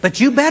 But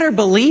you better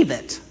believe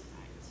it.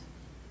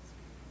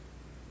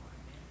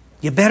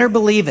 You better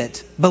believe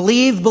it.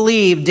 Believe,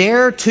 believe,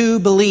 dare to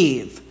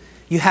believe.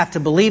 You have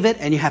to believe it,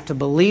 and you have to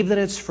believe that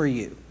it's for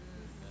you.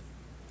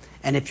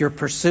 And if you're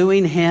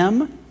pursuing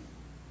Him, a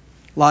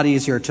lot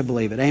easier to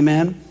believe it.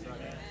 Amen?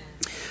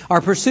 Our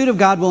pursuit of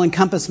God will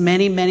encompass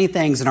many, many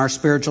things in our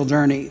spiritual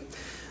journey.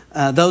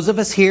 Those of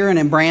us here and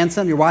in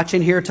Branson, you're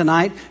watching here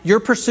tonight,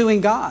 you're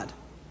pursuing God.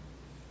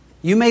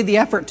 You made the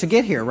effort to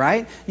get here,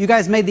 right? You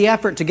guys made the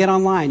effort to get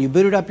online. You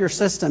booted up your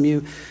system.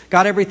 You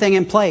got everything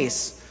in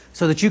place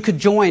so that you could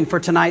join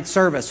for tonight's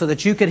service, so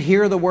that you could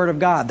hear the Word of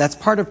God. That's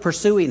part of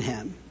pursuing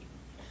Him.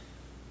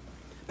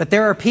 But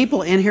there are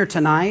people in here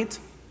tonight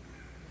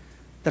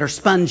that are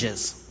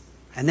sponges,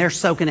 and they're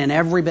soaking in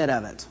every bit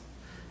of it.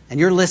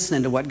 And you're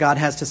listening to what God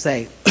has to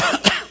say.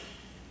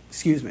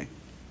 Excuse me.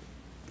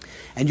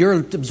 And you're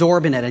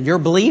absorbing it, and you're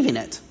believing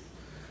it.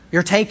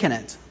 You're taking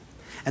it.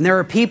 And there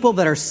are people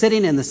that are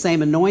sitting in the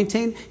same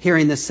anointing,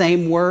 hearing the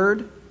same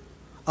word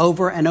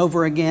over and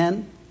over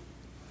again,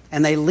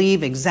 and they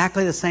leave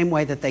exactly the same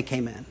way that they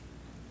came in.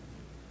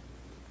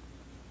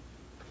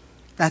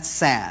 That's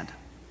sad.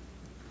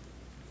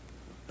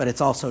 But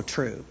it's also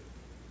true.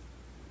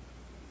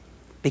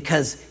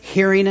 Because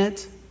hearing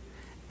it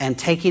and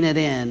taking it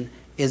in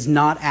is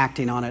not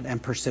acting on it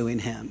and pursuing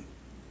Him.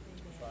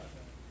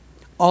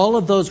 All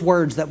of those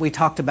words that we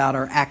talked about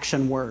are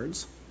action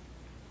words.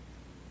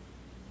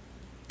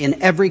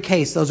 In every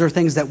case, those are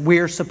things that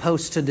we're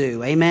supposed to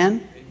do.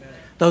 Amen? Amen.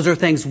 Those are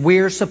things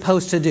we're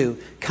supposed to do.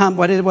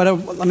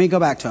 Let me go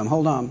back to them.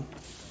 Hold on.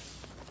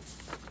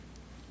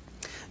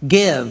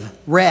 Give,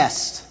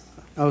 rest.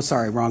 Oh,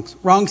 sorry,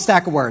 wrong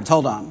stack of words.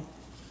 Hold on.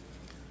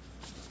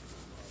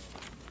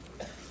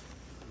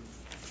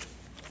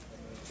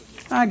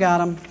 I got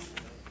them.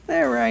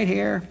 They're right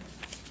here.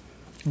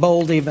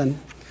 Bold even.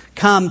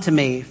 Come to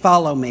me,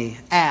 follow me,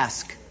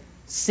 ask,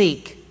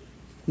 seek,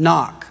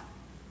 knock,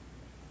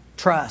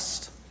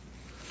 trust.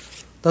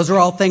 Those are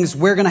all things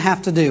we're going to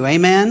have to do.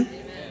 Amen?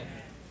 Amen.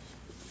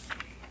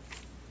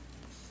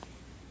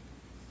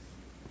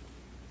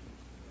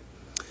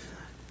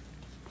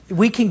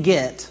 We can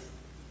get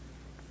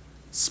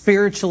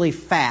spiritually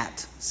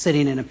fat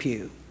sitting in a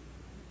pew.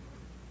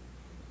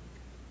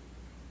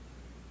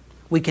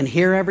 We can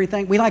hear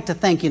everything. We like to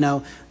think,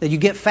 that you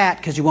get fat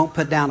because you won't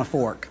put down a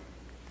fork.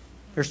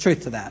 There's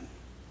truth to that.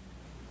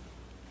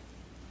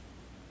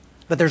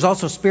 But there's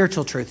also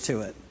spiritual truth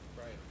to it.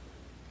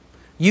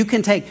 You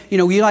can take,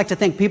 you like to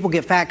think people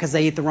get fat because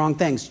they eat the wrong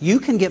things. You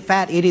can get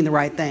fat eating the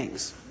right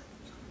things.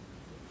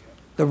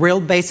 The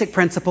real basic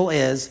principle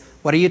is,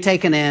 what are you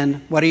taking in?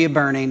 What are you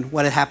burning?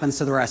 What happens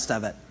to the rest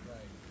of it?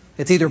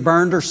 It's either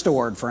burned or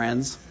stored,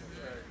 friends.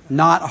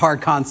 Not a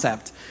hard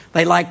concept.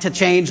 They like to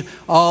change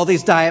all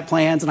these diet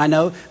plans. And I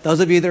know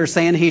those of you that are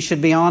saying he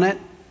should be on it,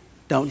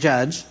 don't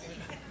judge.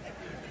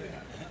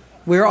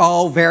 We're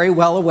all very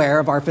well aware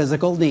of our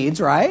physical needs,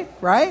 right?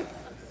 Right?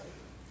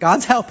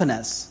 God's helping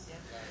us.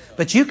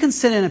 But you can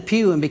sit in a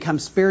pew and become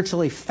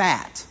spiritually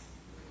fat,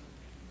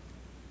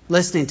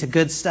 listening to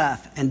good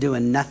stuff and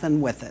doing nothing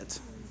with it.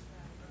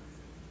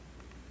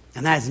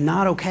 And that is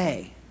not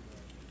okay.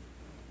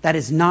 That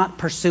is not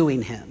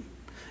pursuing Him.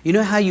 You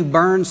know how you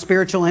burn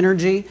spiritual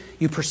energy?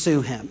 You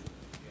pursue Him.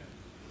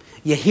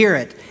 You hear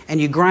it and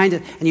you grind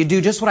it and you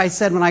do just what I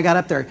said when I got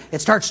up there. It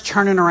starts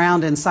churning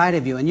around inside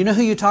of you. And you know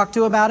who you talk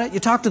to about it? You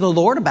talk to the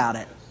Lord about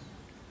it.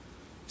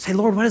 Say,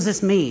 Lord, what does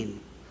this mean?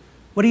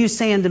 What are you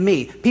saying to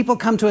me? People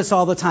come to us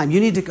all the time. Are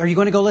you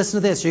going to go listen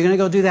to this? Are you going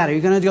to go do that? Are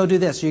you going to go do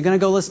this? Are you going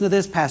to go listen to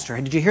this, Pastor?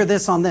 Did you hear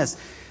this on this?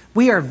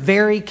 We are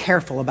very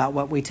careful about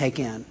what we take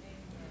in.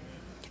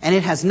 And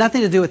it has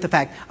nothing to do with the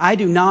fact, I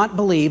do not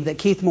believe that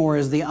Keith Moore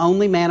is the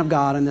only man of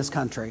God in this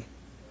country.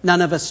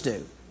 None of us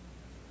do.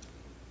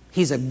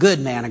 He's a good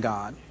man of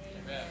God.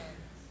 Amen.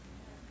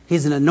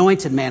 He's an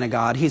anointed man of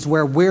God. He's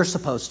where we're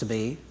supposed to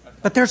be.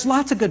 But there's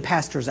lots of good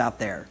pastors out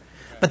there.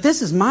 But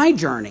this is my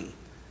journey.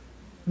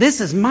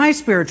 This is my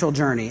spiritual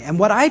journey. And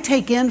what I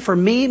take in for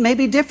me may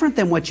be different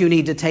than what you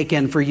need to take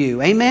in for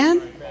you. Amen?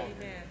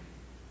 Amen.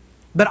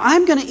 But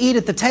I'm going to eat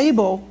at the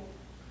table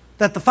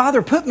that the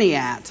Father put me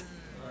at.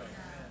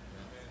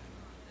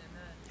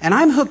 And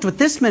I'm hooked with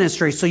this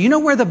ministry. So you know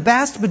where the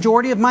vast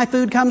majority of my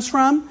food comes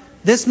from?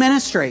 This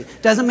ministry.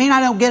 Doesn't mean I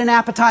don't get an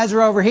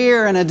appetizer over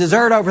here and a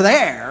dessert over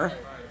there.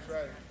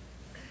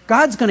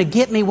 God's going to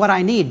get me what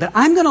I need. But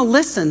I'm going to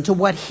listen to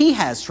what He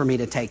has for me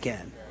to take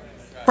in.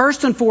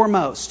 First and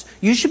foremost,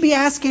 you should be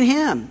asking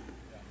Him.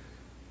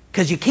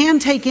 Because you can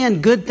take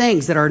in good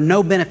things that are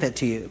no benefit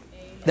to you.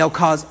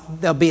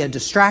 They'll be a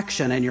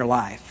distraction in your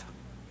life.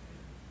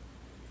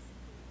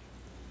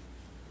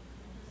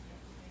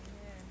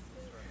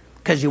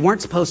 Because you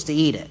weren't supposed to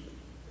eat it.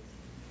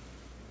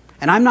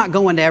 And I'm not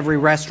going to every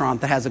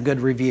restaurant that has a good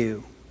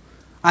review.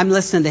 I'm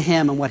listening to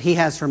Him and what He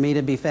has for me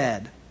to be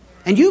fed.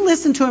 And you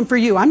listen to Him for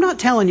you. I'm not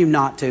telling you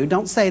not to.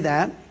 Don't say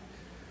that.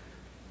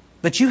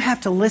 But you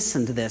have to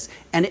listen to this.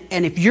 And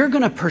if you're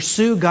going to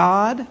pursue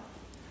God,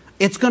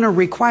 it's going to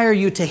require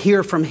you to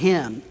hear from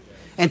Him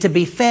and to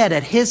be fed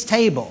at His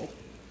table.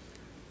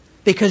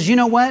 Because you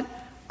know what?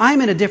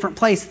 I'm in a different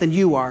place than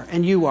you are,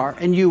 and you are,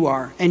 and you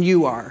are, and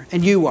you are,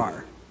 and you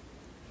are.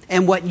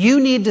 And what you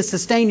need to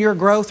sustain your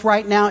growth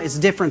right now is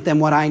different than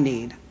what I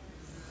need.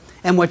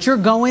 And what you're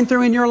going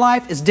through in your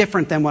life is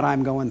different than what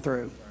I'm going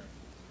through.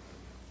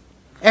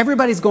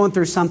 Everybody's going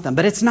through something,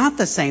 but it's not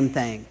the same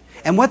thing.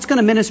 And what's going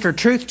to minister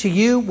truth to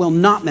you will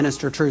not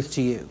minister truth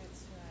to you.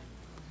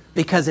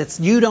 Because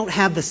you don't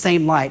have the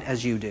same light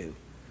as you do.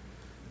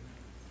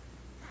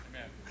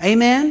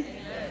 Amen?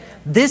 Amen?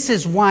 This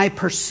is why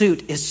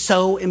pursuit is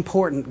so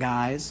important,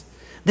 guys.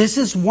 This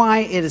is why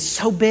it is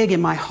so big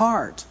in my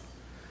heart.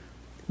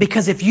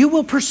 Because if you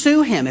will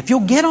pursue Him, if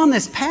you'll get on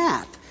this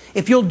path,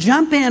 if you'll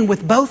jump in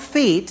with both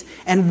feet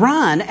and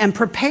run and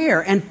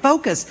prepare and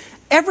focus,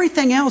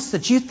 everything else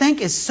that you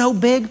think is so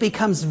big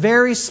becomes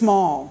very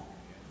small.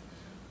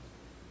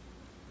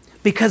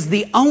 Because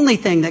the only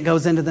thing that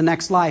goes into the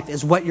next life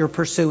is what you're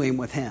pursuing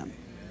with Him.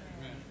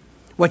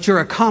 What you're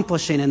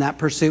accomplishing in that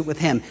pursuit with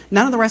Him.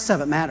 None of the rest of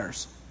it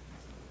matters.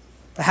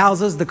 The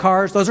houses, the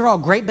cars, those are all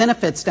great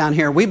benefits down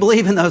here. We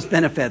believe in those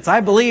benefits.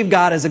 I believe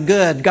God is a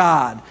good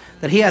God,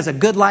 that He has a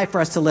good life for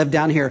us to live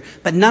down here.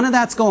 But none of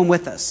that's going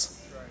with us.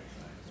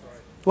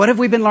 What have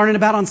we been learning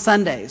about on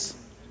Sundays?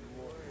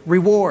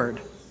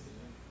 Reward.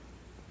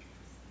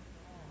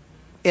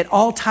 It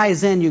all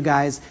ties in, you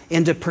guys,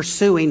 into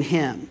pursuing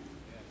Him.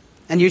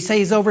 And you say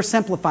He's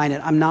oversimplifying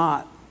it. I'm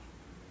not.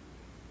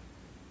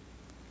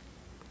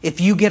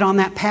 If you get on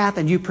that path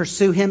and you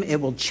pursue Him, it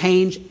will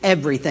change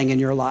everything in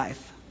your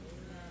life.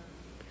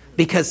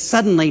 Because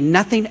suddenly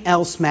nothing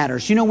else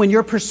matters. You know, when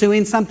you're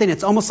pursuing something,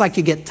 it's almost like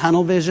you get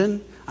tunnel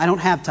vision. I don't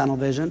have tunnel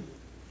vision.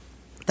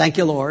 Thank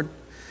you, Lord.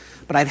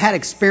 But I've had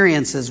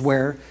experiences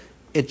where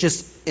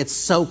it's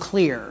so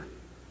clear.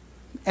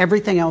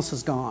 Everything else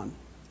is gone.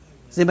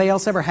 Has anybody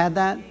else ever had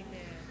that?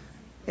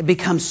 It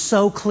becomes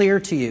so clear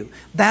to you.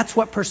 That's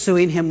what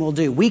pursuing Him will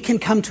do. We can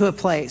come to a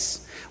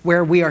place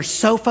where we are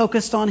so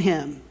focused on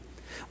Him,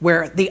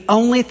 where the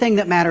only thing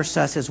that matters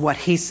to us is what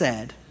He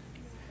said,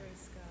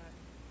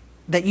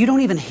 that you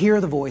don't even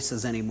hear the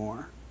voices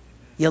anymore.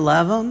 You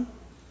love them.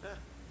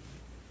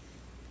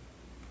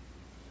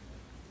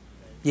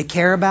 You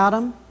care about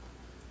them.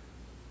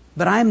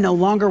 But I am no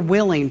longer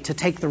willing to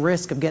take the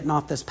risk of getting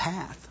off this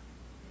path.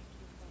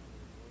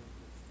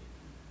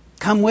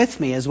 Come with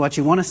me is what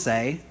you want to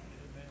say.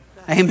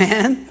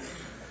 Amen.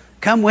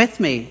 Come with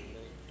me.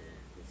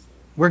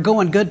 We're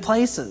going good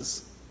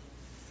places.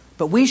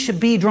 But we should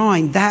be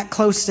drawing that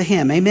close to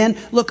Him. Amen.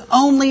 Look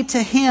only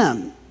to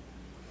Him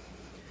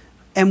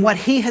and what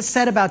He has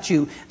said about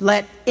you.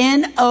 Let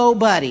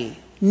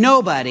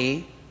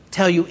nobody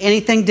tell you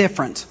anything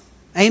different.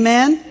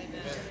 Amen.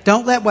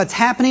 Don't let what's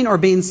happening or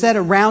being said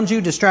around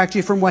you distract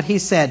you from what He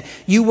said.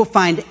 You will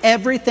find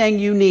everything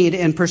you need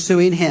in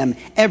pursuing Him.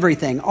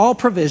 Everything. All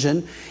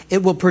provision.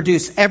 It will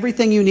produce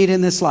everything you need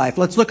in this life.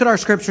 Let's look at our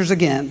scriptures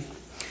again.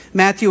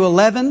 Matthew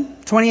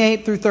 11,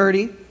 28 through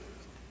 30.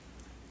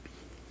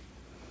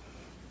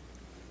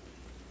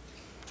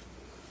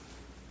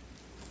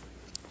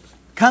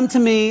 Come to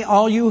me,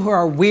 all you who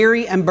are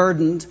weary and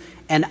burdened,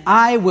 and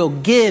I will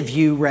give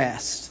you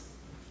rest.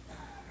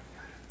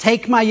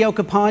 Take my yoke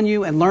upon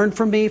you and learn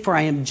from me, for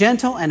I am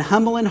gentle and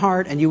humble in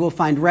heart, and you will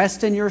find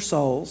rest in your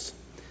souls.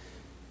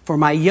 For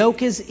my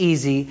yoke is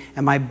easy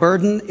and my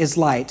burden is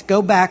light.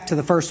 Go back to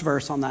the first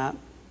verse on that.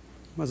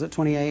 Was it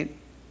 28?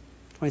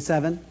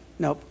 27?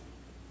 Nope.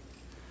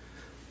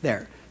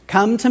 There.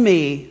 Come to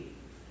me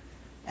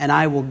and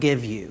I will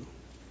give you.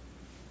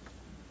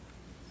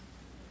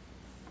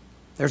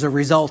 There's a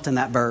result in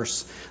that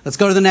verse. Let's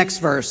go to the next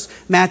verse.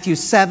 Matthew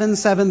 7,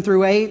 7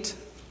 through 8.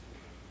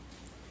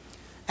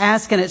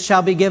 Ask and it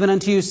shall be given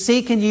unto you.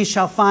 Seek and ye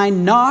shall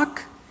find.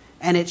 Knock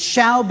and it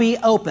shall be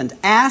opened.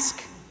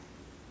 Ask,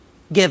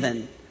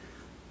 given.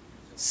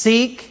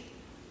 Seek,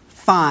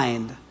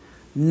 find.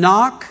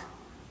 Knock,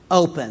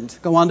 opened.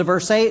 Go on to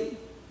verse 8.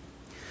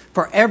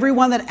 For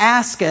everyone that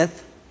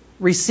asketh,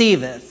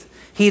 receiveth.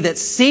 He that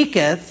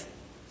seeketh,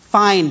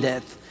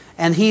 findeth.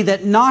 And he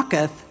that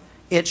knocketh,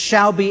 it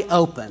shall be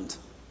opened.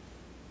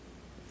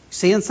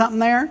 Seeing something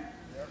there?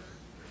 Yep.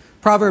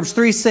 Proverbs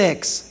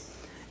 3:6.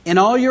 In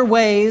all your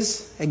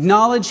ways,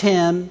 acknowledge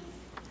Him,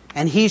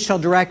 and He shall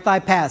direct thy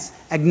paths.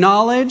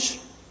 Acknowledge,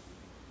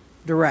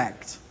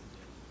 direct.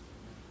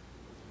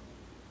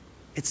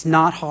 It's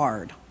not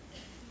hard.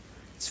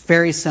 It's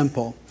very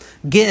simple.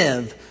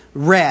 Give,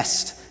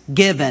 rest,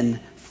 given,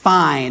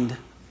 find,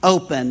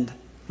 opened,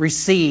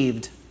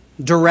 received,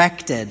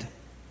 directed.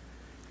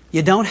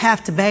 You don't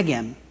have to beg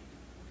Him.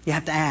 You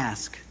have to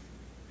ask.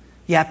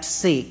 You have to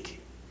seek.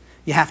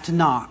 You have to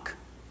knock.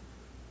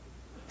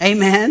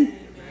 Amen?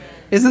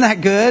 Isn't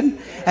that good?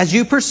 As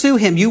you pursue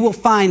Him, you will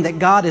find that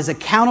God is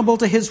accountable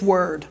to His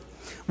word.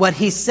 What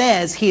He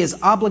says, He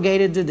is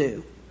obligated to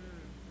do.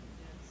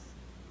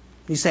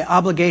 You say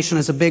obligation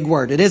is a big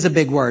word. It is a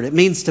big word. It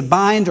means to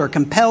bind or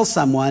compel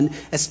someone,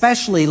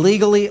 especially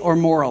legally or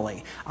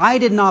morally. I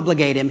didn't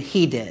obligate Him.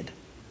 He did.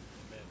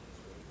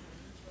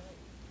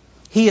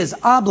 He is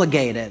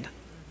obligated.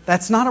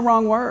 That's not a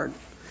wrong word.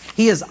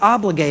 He is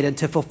obligated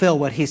to fulfill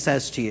what He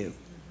says to you.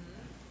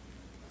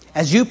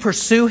 As you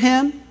pursue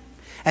Him,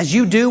 as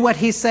you do what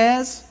He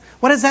says,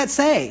 what does that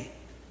say?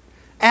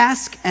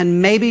 Ask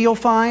and maybe you'll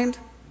find.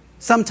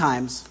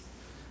 Sometimes.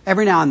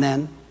 Every now and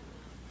then.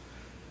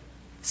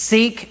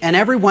 Seek and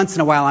every once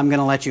in a while I'm going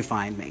to let you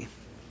find me.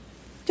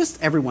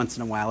 Just every once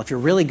in a while if you're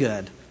really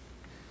good.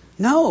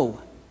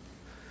 No.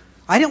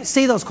 I don't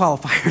see those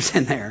qualifiers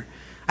in there.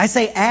 I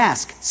say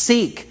ask,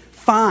 seek,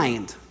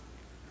 find,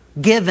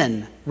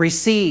 given,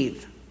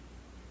 receive.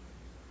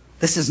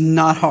 This is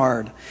not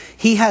hard.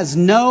 He has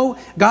no...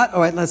 God.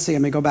 Oh, let's see.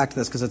 Let me go back to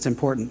this because it's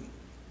important.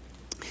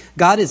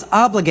 God is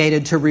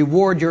obligated to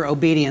reward your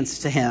obedience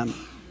to Him.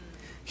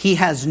 He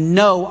has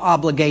no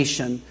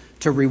obligation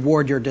to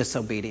reward your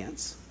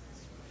disobedience.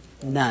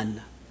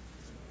 None.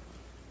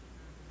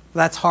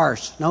 That's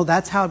harsh. No,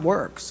 that's how it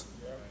works.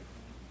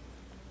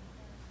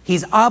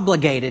 He's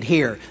obligated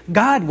here.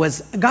 God's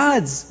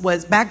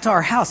was back to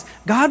our house.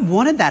 God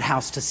wanted that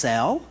house to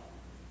sell.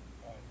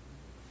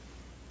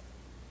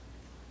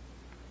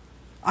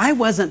 I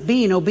wasn't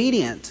being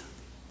obedient.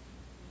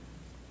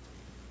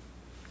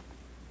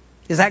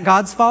 Is that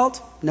God's fault?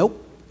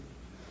 Nope.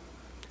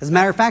 As a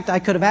matter of fact, I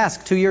could have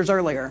asked 2 years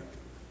earlier.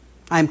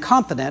 I'm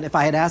confident if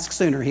I had asked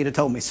sooner, He'd have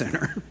told me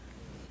sooner.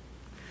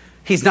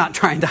 He's not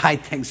trying to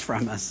hide things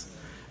from us.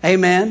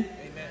 Amen?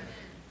 Amen.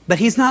 But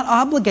He's not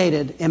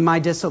obligated in my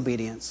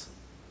disobedience.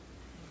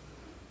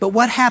 But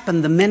what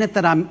happened the minute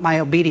that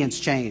my obedience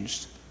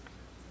changed?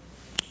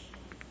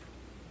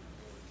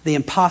 The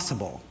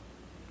impossible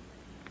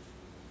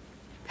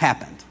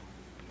happened.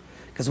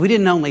 Because we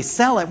didn't only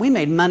sell it, we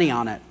made money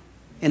on it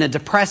in a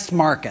depressed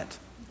market.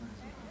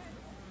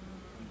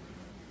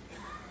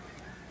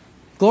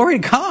 Glory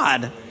to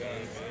God.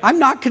 I'm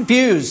not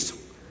confused.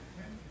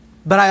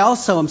 But I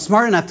also am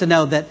smart enough to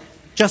know that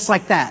just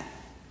like that,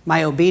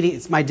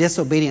 my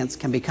disobedience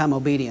can become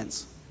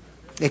obedience.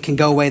 It can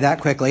go away that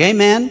quickly.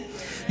 Amen?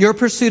 Your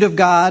pursuit of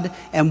God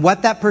and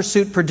what that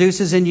pursuit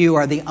produces in you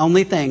are the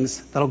only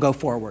things that'll go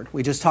forward.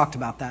 We just talked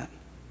about that.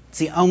 It's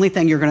the only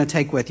thing you're going to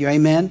take with you.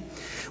 Amen?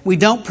 We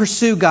don't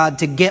pursue God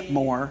to get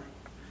more.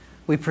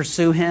 We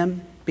pursue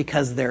Him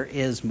because there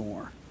is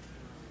more.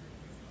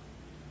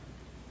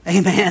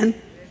 Amen?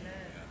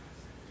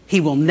 He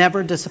will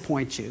never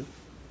disappoint you.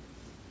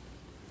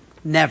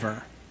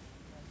 Never.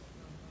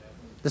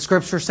 The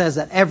scripture says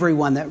that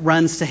everyone that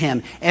runs to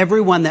Him,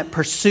 everyone that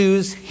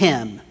pursues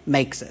Him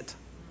makes it.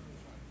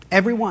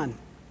 Everyone.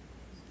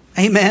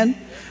 Amen?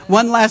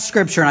 One last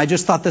scripture, and I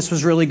just thought this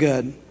was really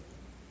good.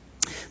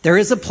 There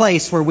is a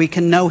place where we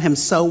can know Him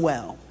so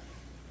well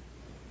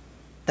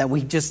that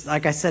we just,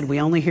 like I said, we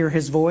only hear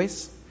His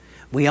voice.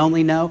 We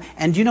only know.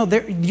 And you know,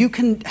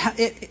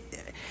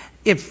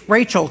 if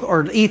Rachel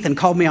or Ethan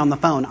called me on the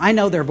phone, I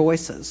know their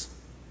voices.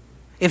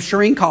 If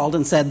Shireen called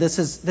and said, this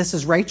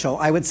is Rachel,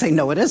 I would say,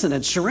 no, it isn't.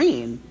 It's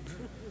Shireen.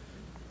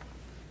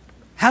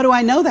 How do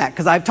I know that?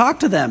 Because I've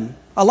talked to them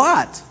a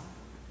lot.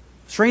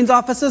 Shireen's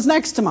office is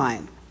next to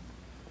mine.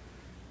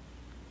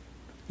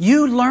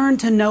 You learn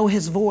to know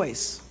His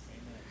voice.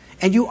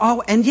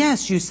 And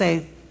yes, you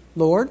say,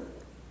 Lord,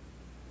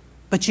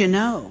 but you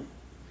know.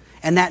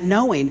 And that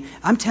knowing,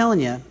 I'm telling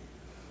you,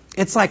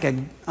 it's like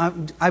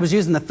I was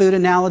using the food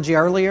analogy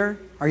earlier.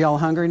 Are y'all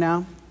hungry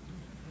now?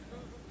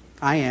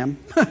 I am.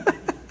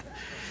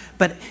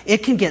 But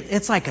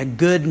it's like a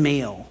good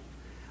meal.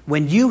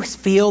 When you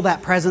feel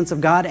that presence of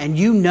God and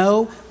you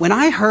know, when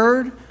I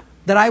heard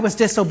that I was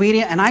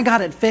disobedient and I got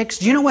it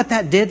fixed, do you know what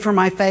that did for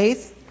my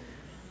faith?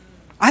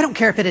 I don't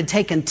care if it had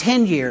taken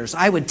 10 years.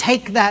 I would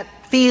take that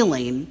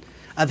feeling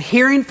of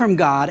hearing from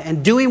God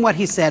and doing what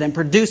He said and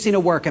producing a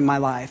work in my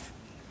life.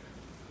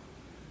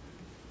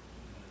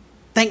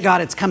 Thank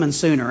God it's coming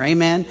sooner.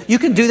 Amen. You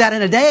can do that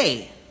in a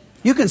day.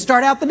 You can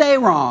start out the day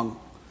wrong.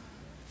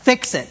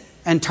 Fix it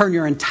and turn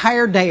your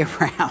entire day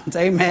around.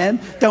 Amen.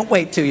 Don't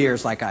wait 2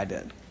 years like I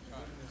did.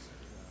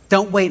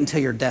 Don't wait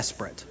until you're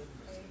desperate.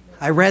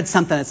 I read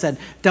something that said,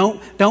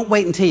 don't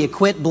wait until you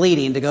quit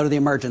bleeding to go to the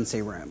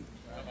emergency room.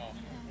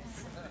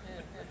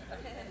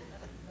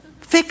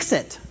 Fix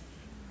it.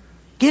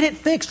 Get it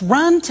fixed.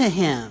 Run to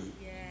Him.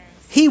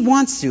 He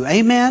wants you.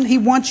 Amen. He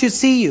wants you to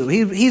see you.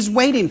 He's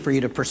waiting for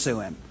you to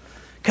pursue Him.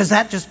 Because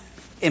that just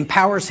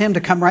empowers Him to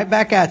come right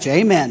back at you.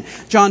 Amen.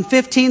 John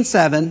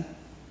 15:7.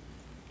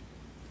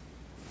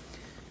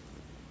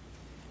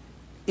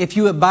 If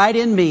you abide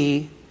in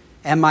me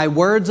and my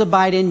words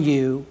abide in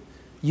you,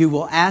 you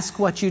will ask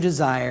what you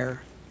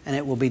desire and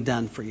it will be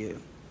done for you.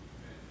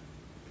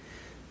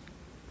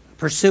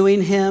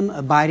 Pursuing Him,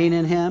 abiding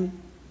in Him,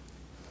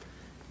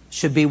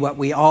 should be what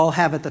we all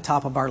have at the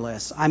top of our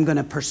list. I'm going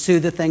to pursue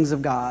the things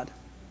of God.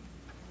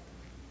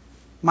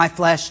 My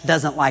flesh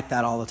doesn't like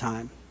that all the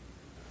time.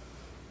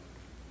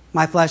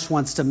 My flesh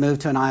wants to move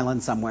to an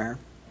island somewhere.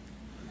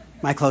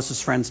 My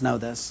closest friends know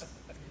this.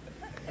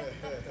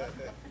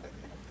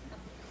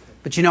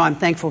 But you know, I'm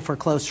thankful for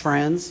close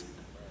friends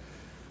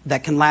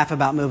that can laugh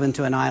about moving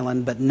to an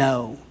island, but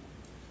no.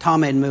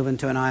 Tom ain't moving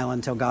to an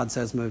island until God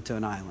says move to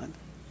an island.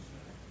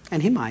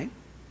 And he might.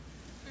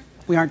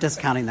 We aren't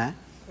discounting that.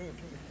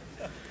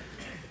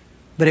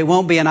 But it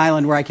won't be an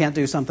island where I can't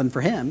do something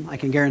for Him. I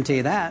can guarantee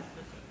you that.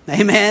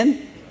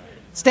 Amen?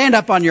 Stand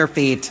up on your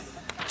feet.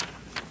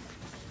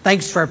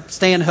 Thanks for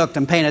staying hooked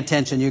and paying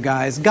attention, you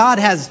guys. God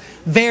has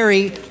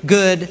very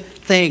good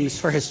things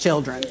for His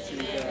children.